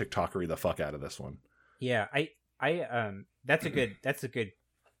TikTokery the fuck out of this one. Yeah, I that's a good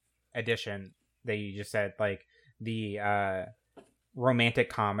addition that you just said, like the romantic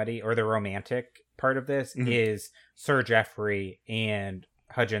comedy, or the romantic part of this is Sir Geoffrey and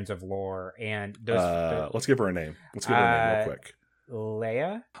Hudgens of lore, and those let's give her a name. Let's give her a name real quick.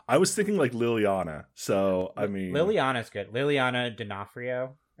 Leia? I was thinking like Liliana, so I mean Liliana's good. Liliana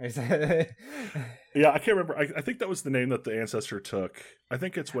D'Onofrio. Yeah, I can't remember. I think that was the name that the ancestor took. I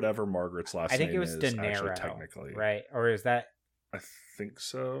think it's whatever Margaret's last name is. I think it was Montenaro, technically. Right? Or is that... I think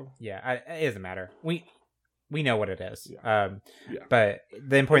so. Yeah, it doesn't matter. We know what it is. Yeah. But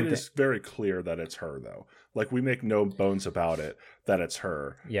the important thing... It is very clear that it's her, though. Like, we make no bones about it that it's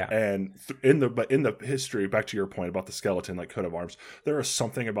her. Yeah. And in the history, back to your point about the skeleton, like coat of arms, there is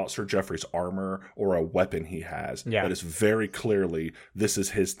something about Sir Geoffrey's armor or a weapon he has that is very clearly this is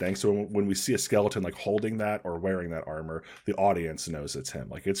his thing. So when we see a skeleton like holding that or wearing that armor, the audience knows it's him.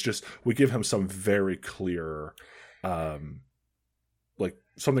 Like, it's just, we give him some very clear, like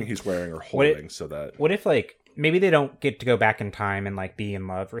something he's wearing or holding. What if like, maybe they don't get to go back in time and like be in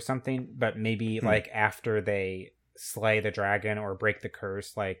love or something, but maybe like after they slay the dragon or break the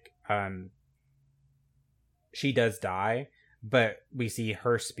curse, like she does die, but we see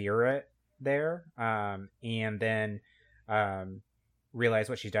her spirit there, and then realize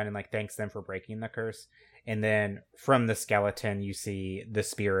what she's done and like thanks them for breaking the curse. And then from the skeleton, you see the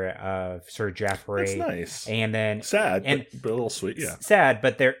spirit of Sir Geoffrey. That's nice. And then sad, but a little sweet. Yeah, sad,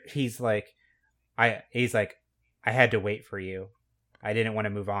 but there he's like, I had to wait for you. I didn't want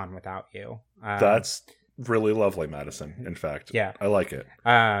to move on without you. That's really lovely, Madison. In fact, yeah, I like it.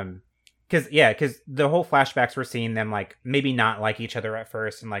 Because the whole flashbacks we're seeing them like maybe not like each other at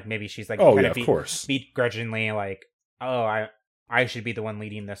first, and like maybe she's like, of course, begrudgingly like, oh, I should be the one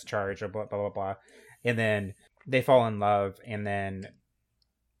leading this charge, or blah blah blah blah, and then they fall in love, and then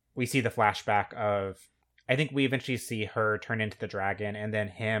we see the flashback of, I think we eventually see her turn into the dragon, and then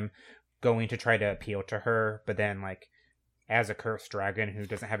him going to try to appeal to her, but then like as a cursed dragon who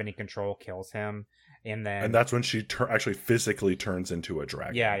doesn't have any control kills him, and that's when she actually physically turns into a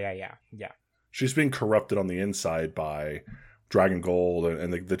dragon. Yeah. She's being corrupted on the inside by Dragon Gold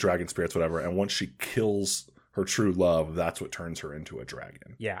and the dragon spirits, whatever. And once she kills her true love, that's what turns her into a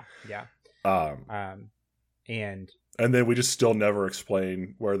dragon. Yeah. And then we just still never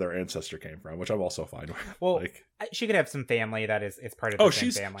explain where their ancestor came from, which I'm also fine with. Well, like, she could have some family that is part of the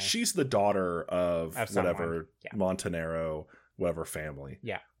same family. She's the daughter of whatever Montenaro, whatever family.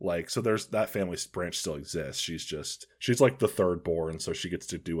 Yeah. Like, so there's that family branch still exists. She's like the third born, so she gets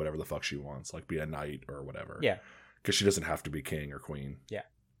to do whatever the fuck she wants, like be a knight or whatever. Yeah. Because she doesn't have to be king or queen. Yeah.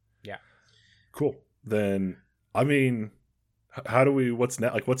 Cool. Then, I mean, how do we, what's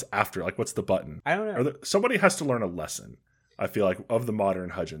next? Like, what's after? Like, what's the button? I don't know. Somebody has to learn a lesson, I feel like, of the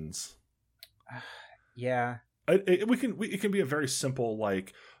modern Hudgens. Yeah. It can be a very simple,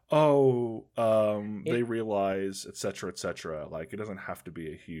 like, they realize, etc. Like, it doesn't have to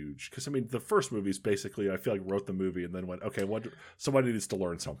be a huge, because I mean, the first movie is basically, I feel like, wrote the movie and then went, okay, somebody needs to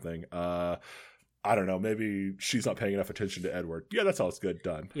learn something. I don't know, maybe she's not paying enough attention to Edward. Yeah, that's all. It's good.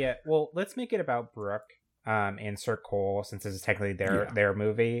 Done. Yeah. Well, let's make it about Brooke and Sir Cole, since this is technically their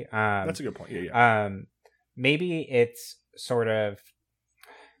movie. That's a good point. Yeah. Maybe it's sort of,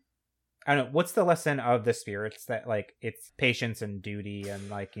 I don't know, what's the lesson of the spirits, that like it's patience and duty and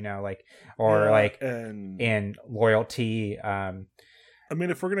like, you know, like, or and loyalty. I mean,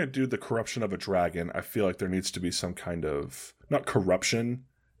 if we're going to do the corruption of a dragon, I feel like there needs to be some kind of, not corruption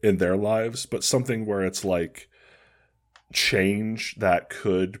in their lives, but something where it's like change that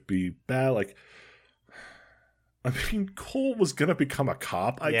could be bad. Like, I mean, Cole was going to become a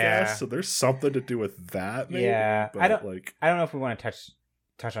cop, I guess. So there's something to do with that. Maybe, yeah. But I don't know if we want to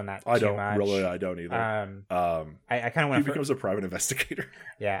touch on that. I don't either. I kind of want he becomes a private investigator.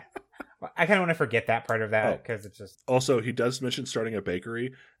 Yeah. I kind of want to forget that part of that, because it's just, also he does mention starting a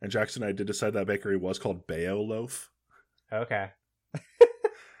bakery, and Jackson and I did decide that bakery was called Bayo Loaf. Okay.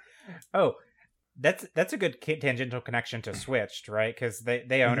 Oh, That's a good tangential connection to Switched, right? Because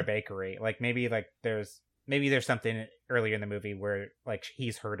they own a bakery. Like maybe there's something earlier in the movie where like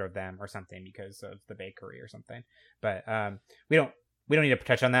he's heard of them or something because of the bakery or something. But we don't need to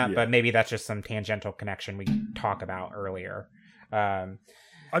touch on that. But maybe that's just some tangential connection we talk about earlier.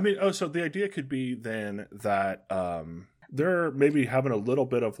 I mean, so the idea could be then that they're maybe having a little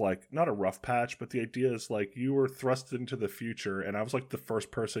bit of like, not a rough patch, but the idea is like you were thrust into the future and I was like the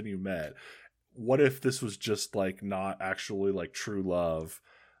first person you met. What if this was just like not actually like true love,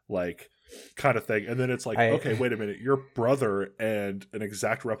 like kind of thing? And then it's like, okay, wait a minute, your brother and an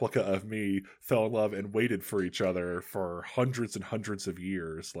exact replica of me fell in love and waited for each other for hundreds and hundreds of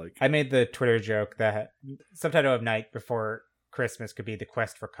years. Like, I made the Twitter joke that subtitle of Night Before Christmas could be The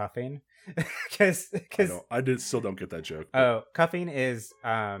Quest for Cuffing, because I still don't get that joke. Oh, cuffing is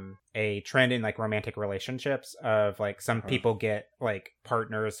a trend in like romantic relationships of like some people get like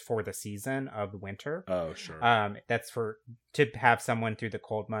partners for the season of the winter. Oh, sure. That's to have someone through the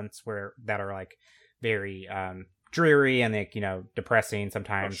cold months that are like very dreary and like depressing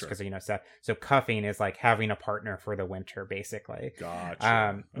sometimes because stuff. So cuffing is like having a partner for the winter, basically.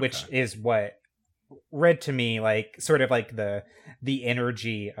 Gotcha. Which is what read to me like sort of like the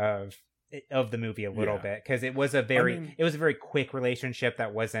energy of the movie a little bit, because it was a very quick relationship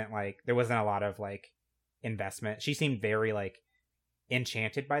that wasn't like, there wasn't a lot of like investment. She seemed very like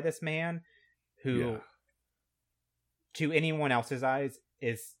enchanted by this man who to anyone else's eyes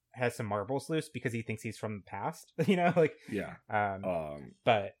has some marbles loose because he thinks he's from the past. But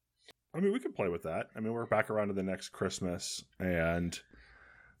I mean, we can play with that. I mean, we're back around to the next Christmas and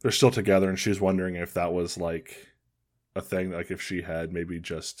they're still together, and she's wondering if that was like a thing, like if she had maybe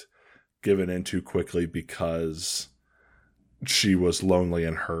just given in too quickly because she was lonely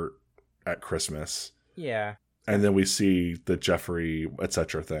and hurt at Christmas. Yeah. And then we see the Jeffrey,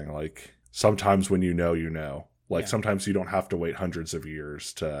 etc. thing. Like sometimes when you know, like sometimes you don't have to wait hundreds of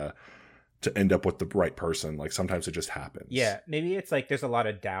years to end up with the right person. Like sometimes it just happens. Yeah. Maybe it's like there's a lot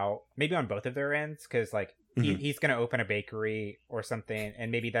of doubt, maybe on both of their ends, because like he's going to open a bakery or something, and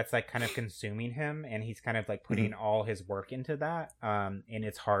maybe that's like kind of consuming him, and he's kind of like putting all his work into that. And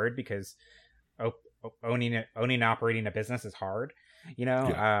it's hard because owning and operating a business is hard,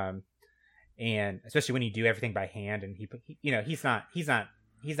 and especially when you do everything by hand, and he's not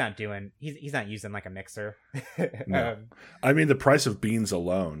using like a mixer. No. I mean, the price of beans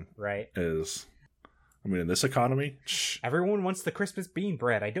alone is, I mean, in this economy, everyone wants the Christmas bean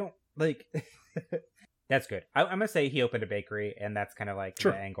bread. I don't like that's good. I'm gonna say he opened a bakery, and that's kind of like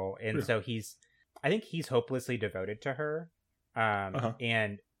the angle. And so I think he's hopelessly devoted to her,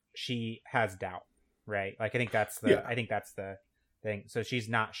 and she has doubt, right? Like I think that's the thing. So she's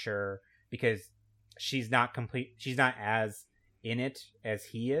not sure because she's not as in it as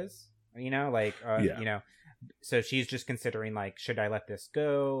he is, so she's just considering like, should I let this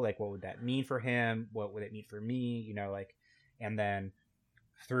go? Like, what would that mean for him? What would it mean for me? And then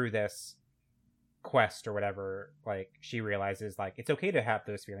through this quest or whatever, like she realizes like it's okay to have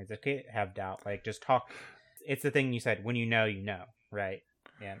those feelings, it's okay to have doubt, like just talk. It's the thing you said, when you know, right?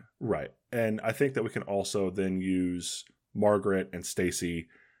 And I think that we can also then use Margaret and Stacy,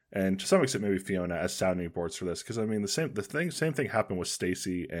 and to some extent maybe Fiona, as sounding boards for this, because I mean the same thing happened with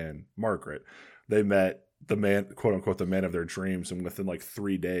Stacy and Margaret. They met the man, quote unquote, the man of their dreams, and within like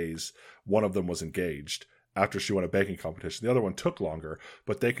 3 days one of them was engaged after she won a baking competition. The other one took longer,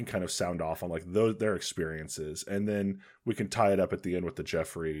 but they can kind of sound off on like their experiences, and then we can tie it up at the end with the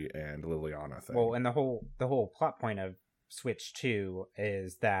Jeffrey and Liliana thing. Well, and the whole plot point of Switch 2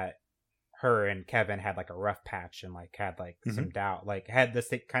 is that her and Kevin had like a rough patch and like had like some doubt, like had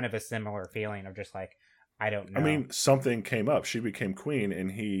this kind of a similar feeling of just like, I don't know. I mean, something came up. She became queen and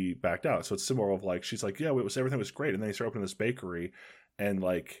he backed out. So it's similar of like, she's like, yeah, everything was great. And then he started opening this bakery, and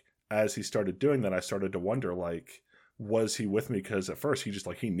like, as he started doing that, I started to wonder, like, was he with me? Because at first he just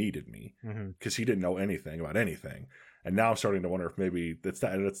like, he needed me because he didn't know anything about anything. And now I'm starting to wonder if maybe it's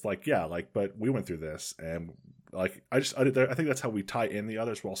that. And it's like, yeah, like, but we went through this, and like, I think that's how we tie in the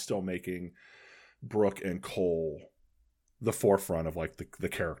others while still making Brooke and Cole the forefront of like the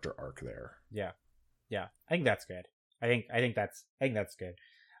character arc there. Yeah. I think that's good. I think that's good.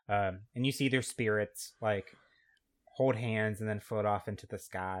 And you see their spirits like hold hands and then float off into the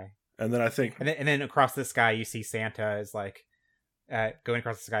sky. And then I think, and then across the sky, you see Santa is like going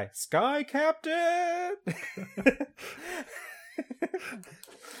across the sky. Sky Captain,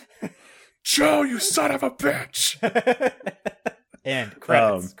 Joe, you son of a bitch! And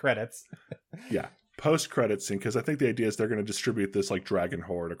credits. Yeah, post-credit scene, because I think the idea is they're going to distribute this like dragon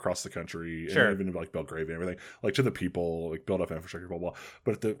horde across the country, Sure. and even like Belgravia and everything, like to the people, like build up infrastructure, blah blah.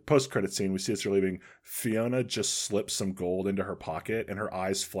 But at the post-credit scene, we see as they're leaving, Fiona just slips some gold into her pocket, and her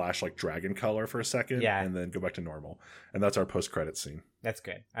eyes flash like dragon color for a second, and then go back to normal, and that's our post-credit scene. That's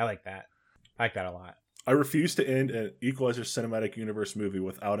good. I like that. I like that a lot. I refuse to end an Equalizer cinematic universe movie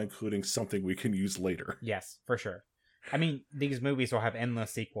without including something we can use later. Yes, for sure. I mean, these movies will have endless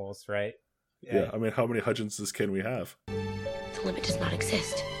sequels, right? Yeah, I mean, how many Hudgenses can we have? The limit does not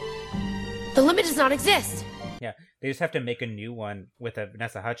exist. The limit does not exist! Yeah, they just have to make a new one with a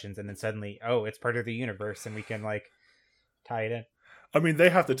Vanessa Hudgens, and then suddenly, oh, it's part of the universe, and we can, like, tie it in. I mean, they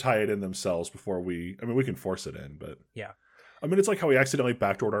have to tie it in themselves before we can force it in, but... Yeah. I mean, it's like how we accidentally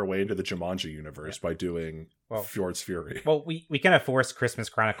backdoored our way into the Jumanji universe by doing Fjord's Fury. Well, we kind of forced Christmas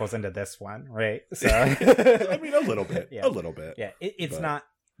Chronicles into this one, right? So I mean, a little bit. Yeah. A little bit. Yeah, it's not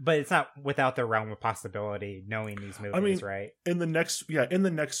without the realm of possibility knowing these movies, I mean, right? In the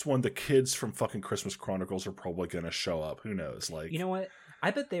next one, the kids from fucking Christmas Chronicles are probably going to show up. Who knows? Like, you know what? I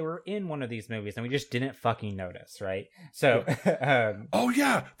bet they were in one of these movies and we just didn't fucking notice, right? So, oh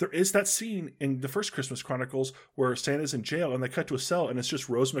yeah, there is that scene in the first Christmas Chronicles where Santa's in jail and they cut to a cell and it's just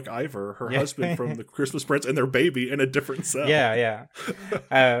Rose McIver, her husband from the Christmas Prince, and their baby in a different cell. Yeah.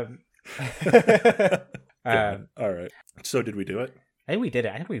 All right. So did we do it? I think we did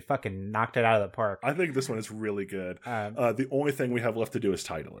it. I think we fucking knocked it out of the park. I think this one is really good. The only thing we have left to do is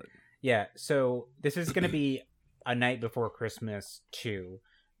title it. Yeah. So this is going to be A Night Before Christmas 2.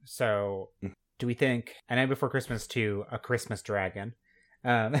 So do we think A Night Before Christmas 2, A Christmas Dragon?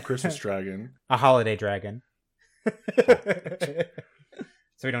 Christmas Dragon. A Holiday Dragon.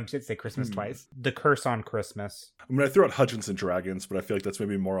 So we don't say Christmas twice. The Curse on Christmas. I mean, I threw out Hudgens and Dragons, but I feel like that's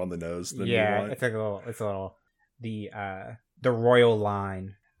maybe more on the nose than it's a little the Royal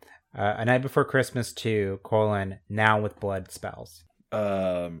Line. A Night Before Christmas 2, Now with Blood Spells.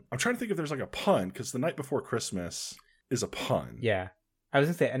 I'm trying to think if there's like a pun, because The Night Before Christmas is a pun. Yeah. I was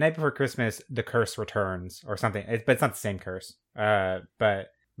going to say A Night Before Christmas, The Curse Returns or something. But it's not the same curse. But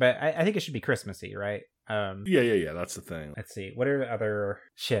I think it should be Christmassy, right? Yeah. That's the thing. Let's see. What are the other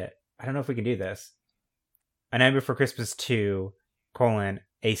shit? I don't know if we can do this. A Night Before Christmas 2,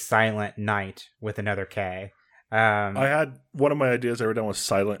 A Silent Night with another K. I had one of my ideas I wrote down was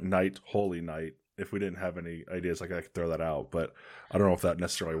Silent Night, Holy Night. If we didn't have any ideas, like I could throw that out, but I don't know if that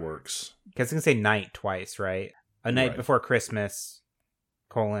necessarily works. Because I can say night twice, right? A Night Before Christmas,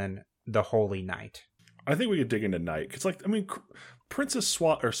 The Holy Night. I think we could dig into night, because, like, I mean, Princess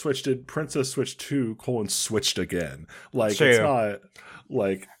Switch did Princess Switch 2, Switched again. Like, True. It's not,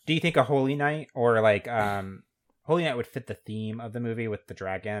 like... Do you think a Holy Night, or, like, Holy Night would fit the theme of the movie with the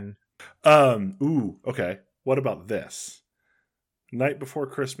dragon? Ooh, okay. What about this? Night Before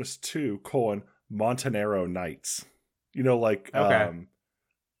Christmas 2, Montenaro Nights. You know, like, okay.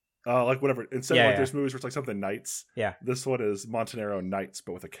 Like whatever. Instead of like there's movies where it's like something Nights. Yeah. This one is Montenaro Nights,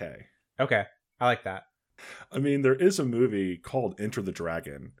 but with a K. Okay. I like that. I mean, there is a movie called Enter the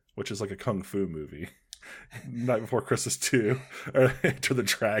Dragon, which is like a kung fu movie. Night Before Christmas 2, or Enter the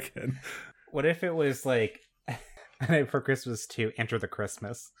Dragon. What if it was like Night Before Christmas 2, Enter the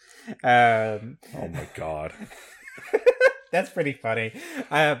Christmas? Oh my god. That's pretty funty.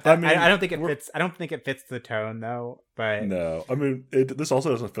 I don't think it fits. I don't think it fits the tone, though. But no, I mean, this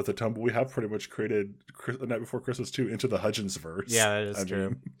also doesn't fit the tone. But we have pretty much created The Night Before Christmas 2 into the Hudgens verse. Yeah, that is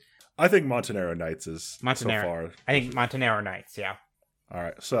true. I think Montenaro Nights is so far. I think Montenaro Nights. Yeah. All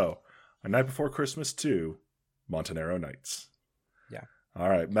right, so A Night Before Christmas 2, Montenaro Nights. Yeah. All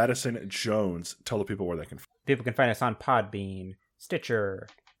right, Madison Jones, tell the people where they can. People can find us on Podbean, Stitcher,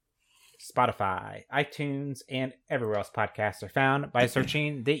 Spotify, iTunes, and everywhere else podcasts are found by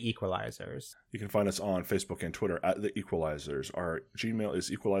searching The Equelizers. You can find us on Facebook and Twitter at The Equelizers. Our Gmail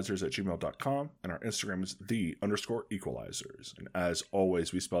is equalizers@gmail.com, and our Instagram is _equalizers. And as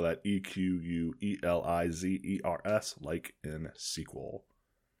always, we spell that EQUELIZERS, like in sequel.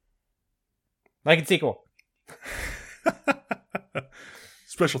 Like in sequel.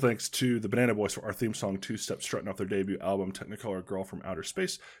 Special thanks to the Banana Boys for our theme song, Two Steps, strutting off their debut album, Technicolor Girl from Outer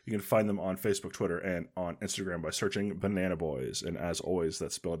Space. You can find them on Facebook, Twitter, and on Instagram by searching Banana Boys. And as always,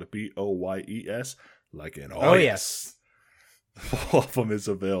 that's spelled BOYES, like in Oh, yes. The full album is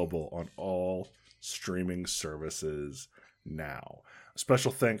available on all streaming services now.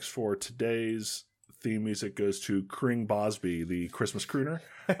 Special thanks for today's theme music goes to Cring Bosby, the Christmas crooner.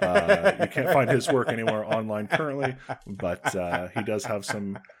 You can't find his work anywhere online currently, but he does have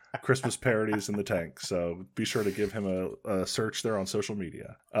some Christmas parodies in the tank, so be sure to give him a search there on social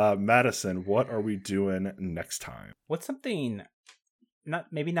media. Madison, what are we doing next time? What's something,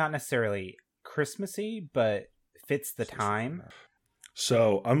 not necessarily Christmassy, but fits the time.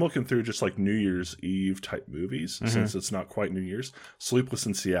 So I'm looking through just like New Year's Eve type movies, since it's not quite New Year's. Sleepless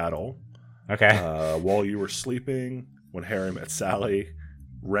in Seattle. Okay. While You Were Sleeping, When Harry Met Sally,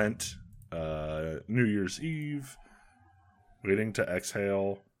 Rent, New Year's Eve, Waiting to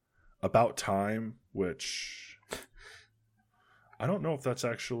Exhale, About Time, which I don't know if that's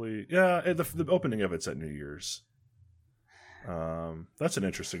actually... Yeah, the opening of it's at New Year's. That's an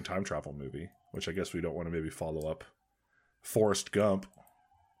interesting time travel movie, which I guess we don't want to maybe follow up. Forrest Gump.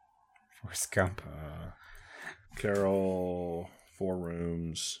 Carol, Four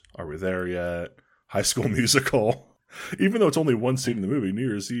Rooms, Are We There Yet? High School Musical. Even though it's only one scene in the movie, New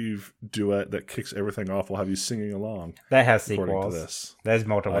Year's Eve duet that kicks everything off will have you singing along. That has sequels. According to this. There's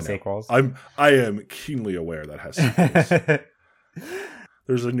multiple sequels. I am keenly aware that has sequels.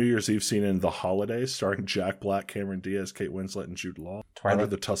 There's a New Year's Eve scene in The Holiday starring Jack Black, Cameron Diaz, Kate Winslet, and Jude Law. Twilight. Under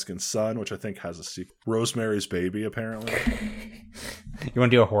the Tuscan Sun, which I think has a sequel. Rosemary's Baby, apparently. You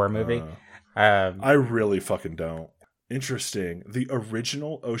want to do a horror movie? I really fucking don't. Interesting. The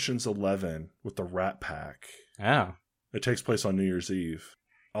original Ocean's 11 with the Rat Pack. Oh. It takes place on New Year's Eve.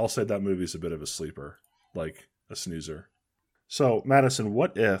 I'll say that movie's a bit of a sleeper. Like a snoozer. So, Madison,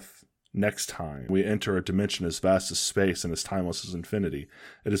 what if... next time we enter a dimension as vast as space and as timeless as infinity,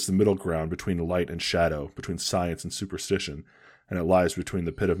 it is the middle ground between light and shadow, between science and superstition, and it lies between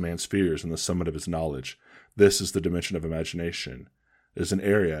the pit of man's fears and the summit of his knowledge. This is the dimension of imagination. It is an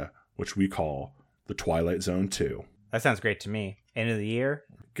area which we call the Twilight Zone 2. That sounds great to me. End of the year.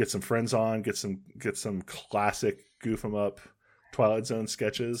 Get some friends on, get some classic goof 'em up Twilight Zone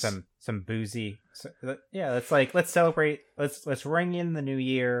sketches. Some boozy. Let's celebrate. Let's ring in the new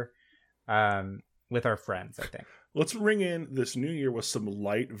year. With our friends, I think. Let's ring in this new year with some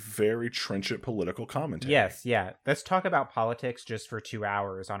light, very trenchant political commentary. Yes, yeah. Let's talk about politics just for 2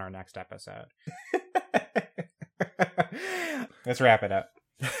 hours on our next episode. Let's wrap it up.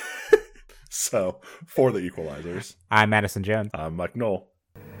 So, for the Equalizers, I'm Madison Jones. I'm Mike Knoll.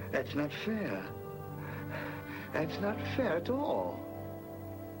 That's not fair. That's not fair at all.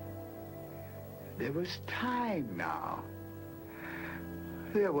 There was time now.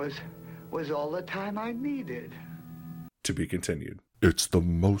 There was all the time I needed. To be continued. It's the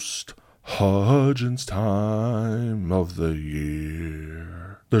most Hudgens time of the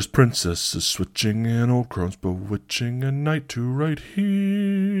year. There's princesses switching and old crones bewitching a knight to right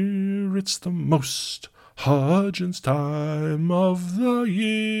here. It's the most Hudgens time of the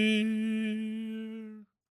year.